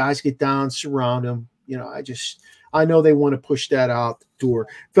high. Guys get down, surround them. You know, I know they want to push that out the door.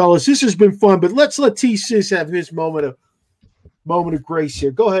 Fellas, this has been fun, but let's let T-Sis have his moment of grace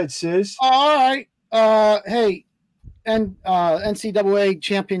here. Go ahead, Sis. All right. Hey, and NCAA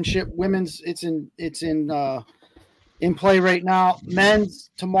championship women's, it's in play right now.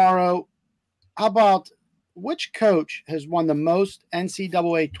 Men's tomorrow. How about which coach has won the most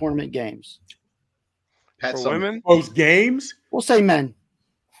NCAA tournament games? Pat For Summitt. women? Most games? We'll say men.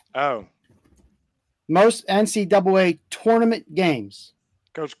 Oh, Most NCAA tournament games.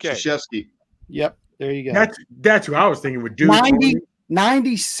 Coach K. Krzyzewski. Yep, there you go. That's who I was thinking with Duke.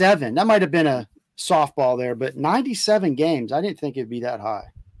 97. That might have been a softball there, but 97 games. I didn't think it'd be that high.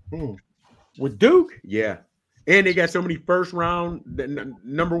 With Duke? Yeah. And they got so many first round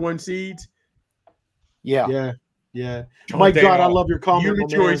number one seeds. Yeah. My God, I love your comment. You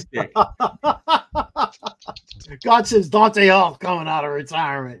joystick. God says Dante Hall coming out of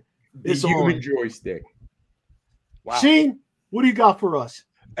retirement. It's the human on. joystick. Wow. Shane, what do you got for us?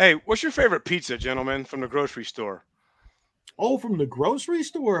 Hey, what's your favorite pizza, gentlemen, from the grocery store? Oh, from the grocery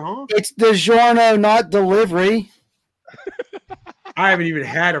store, huh? It's DiGiorno, not delivery. I haven't even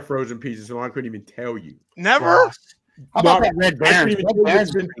had a frozen pizza, so I couldn't even tell you. Never? How about that Red Baron? I couldn't even tell you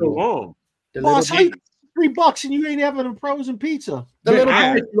it's been so long. Boss, how you $3 and you ain't having a frozen pizza?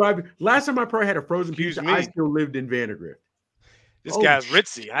 Last time I probably had a frozen pizza, me. I still lived in Vandergrift. This guy's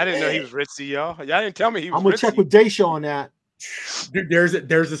ritzy. I didn't know he was ritzy, y'all. Y'all didn't tell me he was I'm gonna check with Daisha on that. Dude,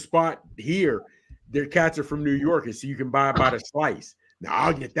 there's a spot here. Their cats are from New York, and so you can buy about a slice. Now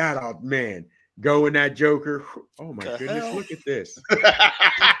I'll get that out, man. Go in that Joker. Oh my goodness, look at this.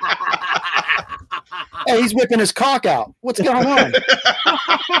 Hey, he's whipping his cock out. What's going on?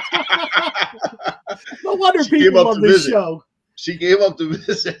 No wonder people love this show. She came up to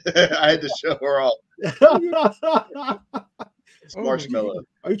visit. I had to show her off. It's marshmallow.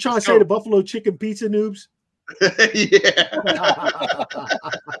 Are you trying to say the buffalo chicken pizza noobs? Yeah.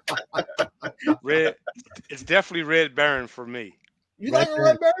 Red. It's definitely Red Baron for me. You like a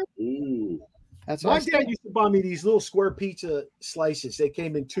Red Baron? Ooh. That's My dad used to buy me these little square pizza slices. They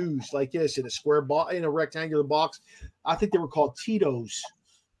came in twos like this in a square box, in a rectangular box. I think they were called Tito's.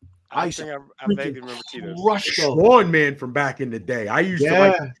 I vaguely remember Tito's. Swan man from back in the day. I used to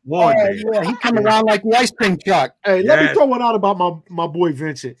like Swan man. Yeah, he come around like the ice cream truck. Hey, let me throw one out about my boy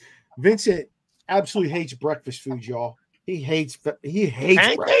Vincent. Vincent absolutely hates breakfast food, y'all. He hates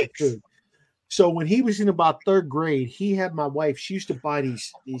breakfast food. So when he was in about third grade, he had my wife. She used to buy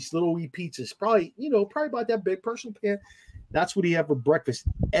these little wee pizzas, probably about that big, personal pan. That's what he had for breakfast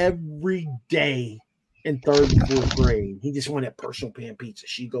every day in third and fourth grade. He just wanted that personal pan pizza.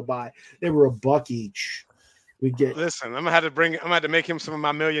 She'd go buy. They were $1 each. We get. Listen, I'm gonna have to make him some of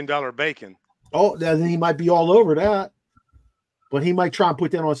my $1 million bacon. Oh, then he might be all over that, but he might try and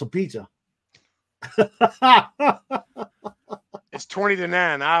put that on some pizza. It's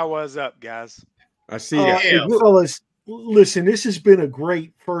 20-9. Iowa's up, guys. I see that. Hey, fellas, listen, this has been a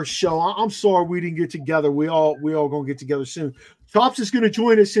great first show. I'm sorry we didn't get together. We all gonna get together soon. Chops is gonna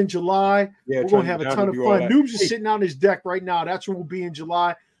join us in July. We're gonna have a ton of fun. Noobs is sitting on his deck right now. That's where we'll be in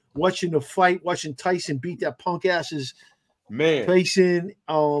July, watching the fight, watching Tyson beat that punk ass's face in.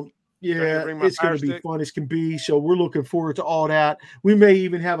 Yeah, it's going to be fun as can be. So we're looking forward to all that. We may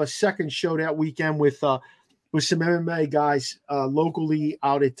even have a second show that weekend with some MMA guys locally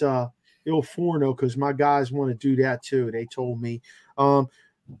out at Il Forno, because my guys want to do that too. They told me. Tell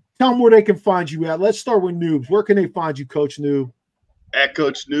them where they can find you at. Let's start with Noobs. Where can they find you, Coach Noob? At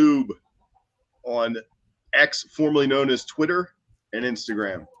Coach Noob on X, formerly known as Twitter and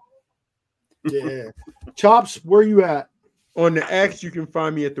Instagram. Yeah. Chops, where you at? On the X, you can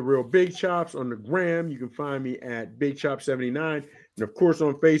find me at The Real Big Chops. On the Gram, you can find me at Big Chop 79. And, of course,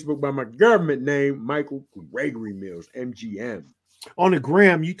 on Facebook by my government name, Michael Gregory Mills, MGM. On the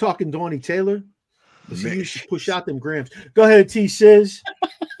Gram, you talking Donnie Taylor? He used to push out them grams. Go ahead, T-Sizz.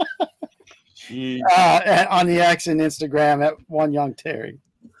 On the X and Instagram at One Young Terry.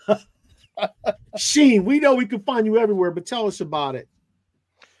 Sheen, we know we can find you everywhere, but tell us about it.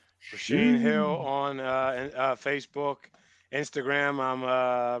 Rasheen Hill on Facebook. Instagram, I'm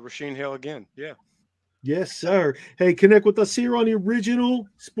Rasheen Hill again. Yeah. Yes, sir. Hey, connect with us here on the Original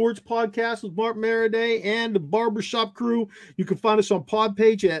Sports Podcast with Mark Maradei and the Barbershop crew. You can find us on Pod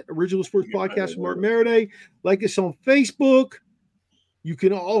page at Original Sports Podcast with Mark Maradei. Like us on Facebook. You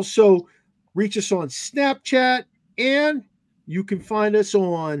can also reach us on Snapchat, and you can find us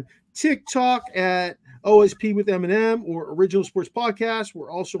on TikTok at OSP with M&M or Original Sports Podcast.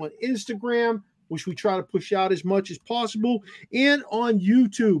 We're also on Instagram, which we try to push out as much as possible, and on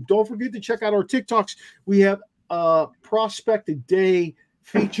YouTube. Don't forget to check out our TikToks. We have a Prospect a Day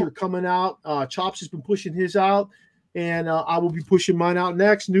feature coming out. Chops has been pushing his out, and I will be pushing mine out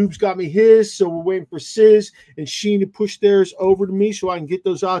next. Noob's got me his, so we're waiting for Sizz and Sheen to push theirs over to me so I can get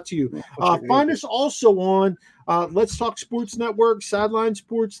those out to you. Find us also on Let's Talk Sports Network,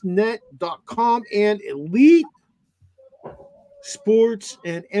 SidelineSportsNet.com, and Elite Sports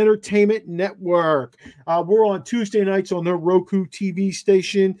and Entertainment Network. We're on Tuesday nights on their Roku TV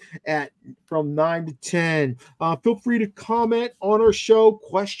station from 9 to 10. Feel free to comment on our show,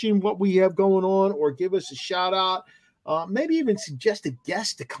 question what we have going on, or give us a shout out. Maybe even suggest a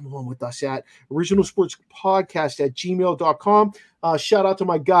guest to come on with us at originalsportspodcast@gmail.com. Shout out to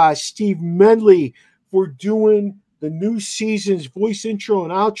my guy, Steve Medley, for doing the new season's voice intro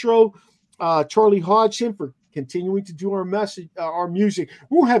and outro. Charlie Hodgson for continuing to do our music.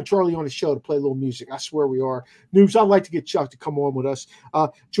 We'll have Charlie on the show to play a little music. I swear we are. Noobs, I'd like to get Chuck to come on with us.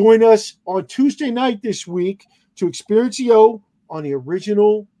 Join us on Tuesday night this week to experience the O on the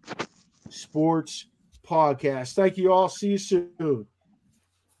Original Sports Podcast. Thank you all. See you soon.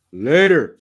 Later.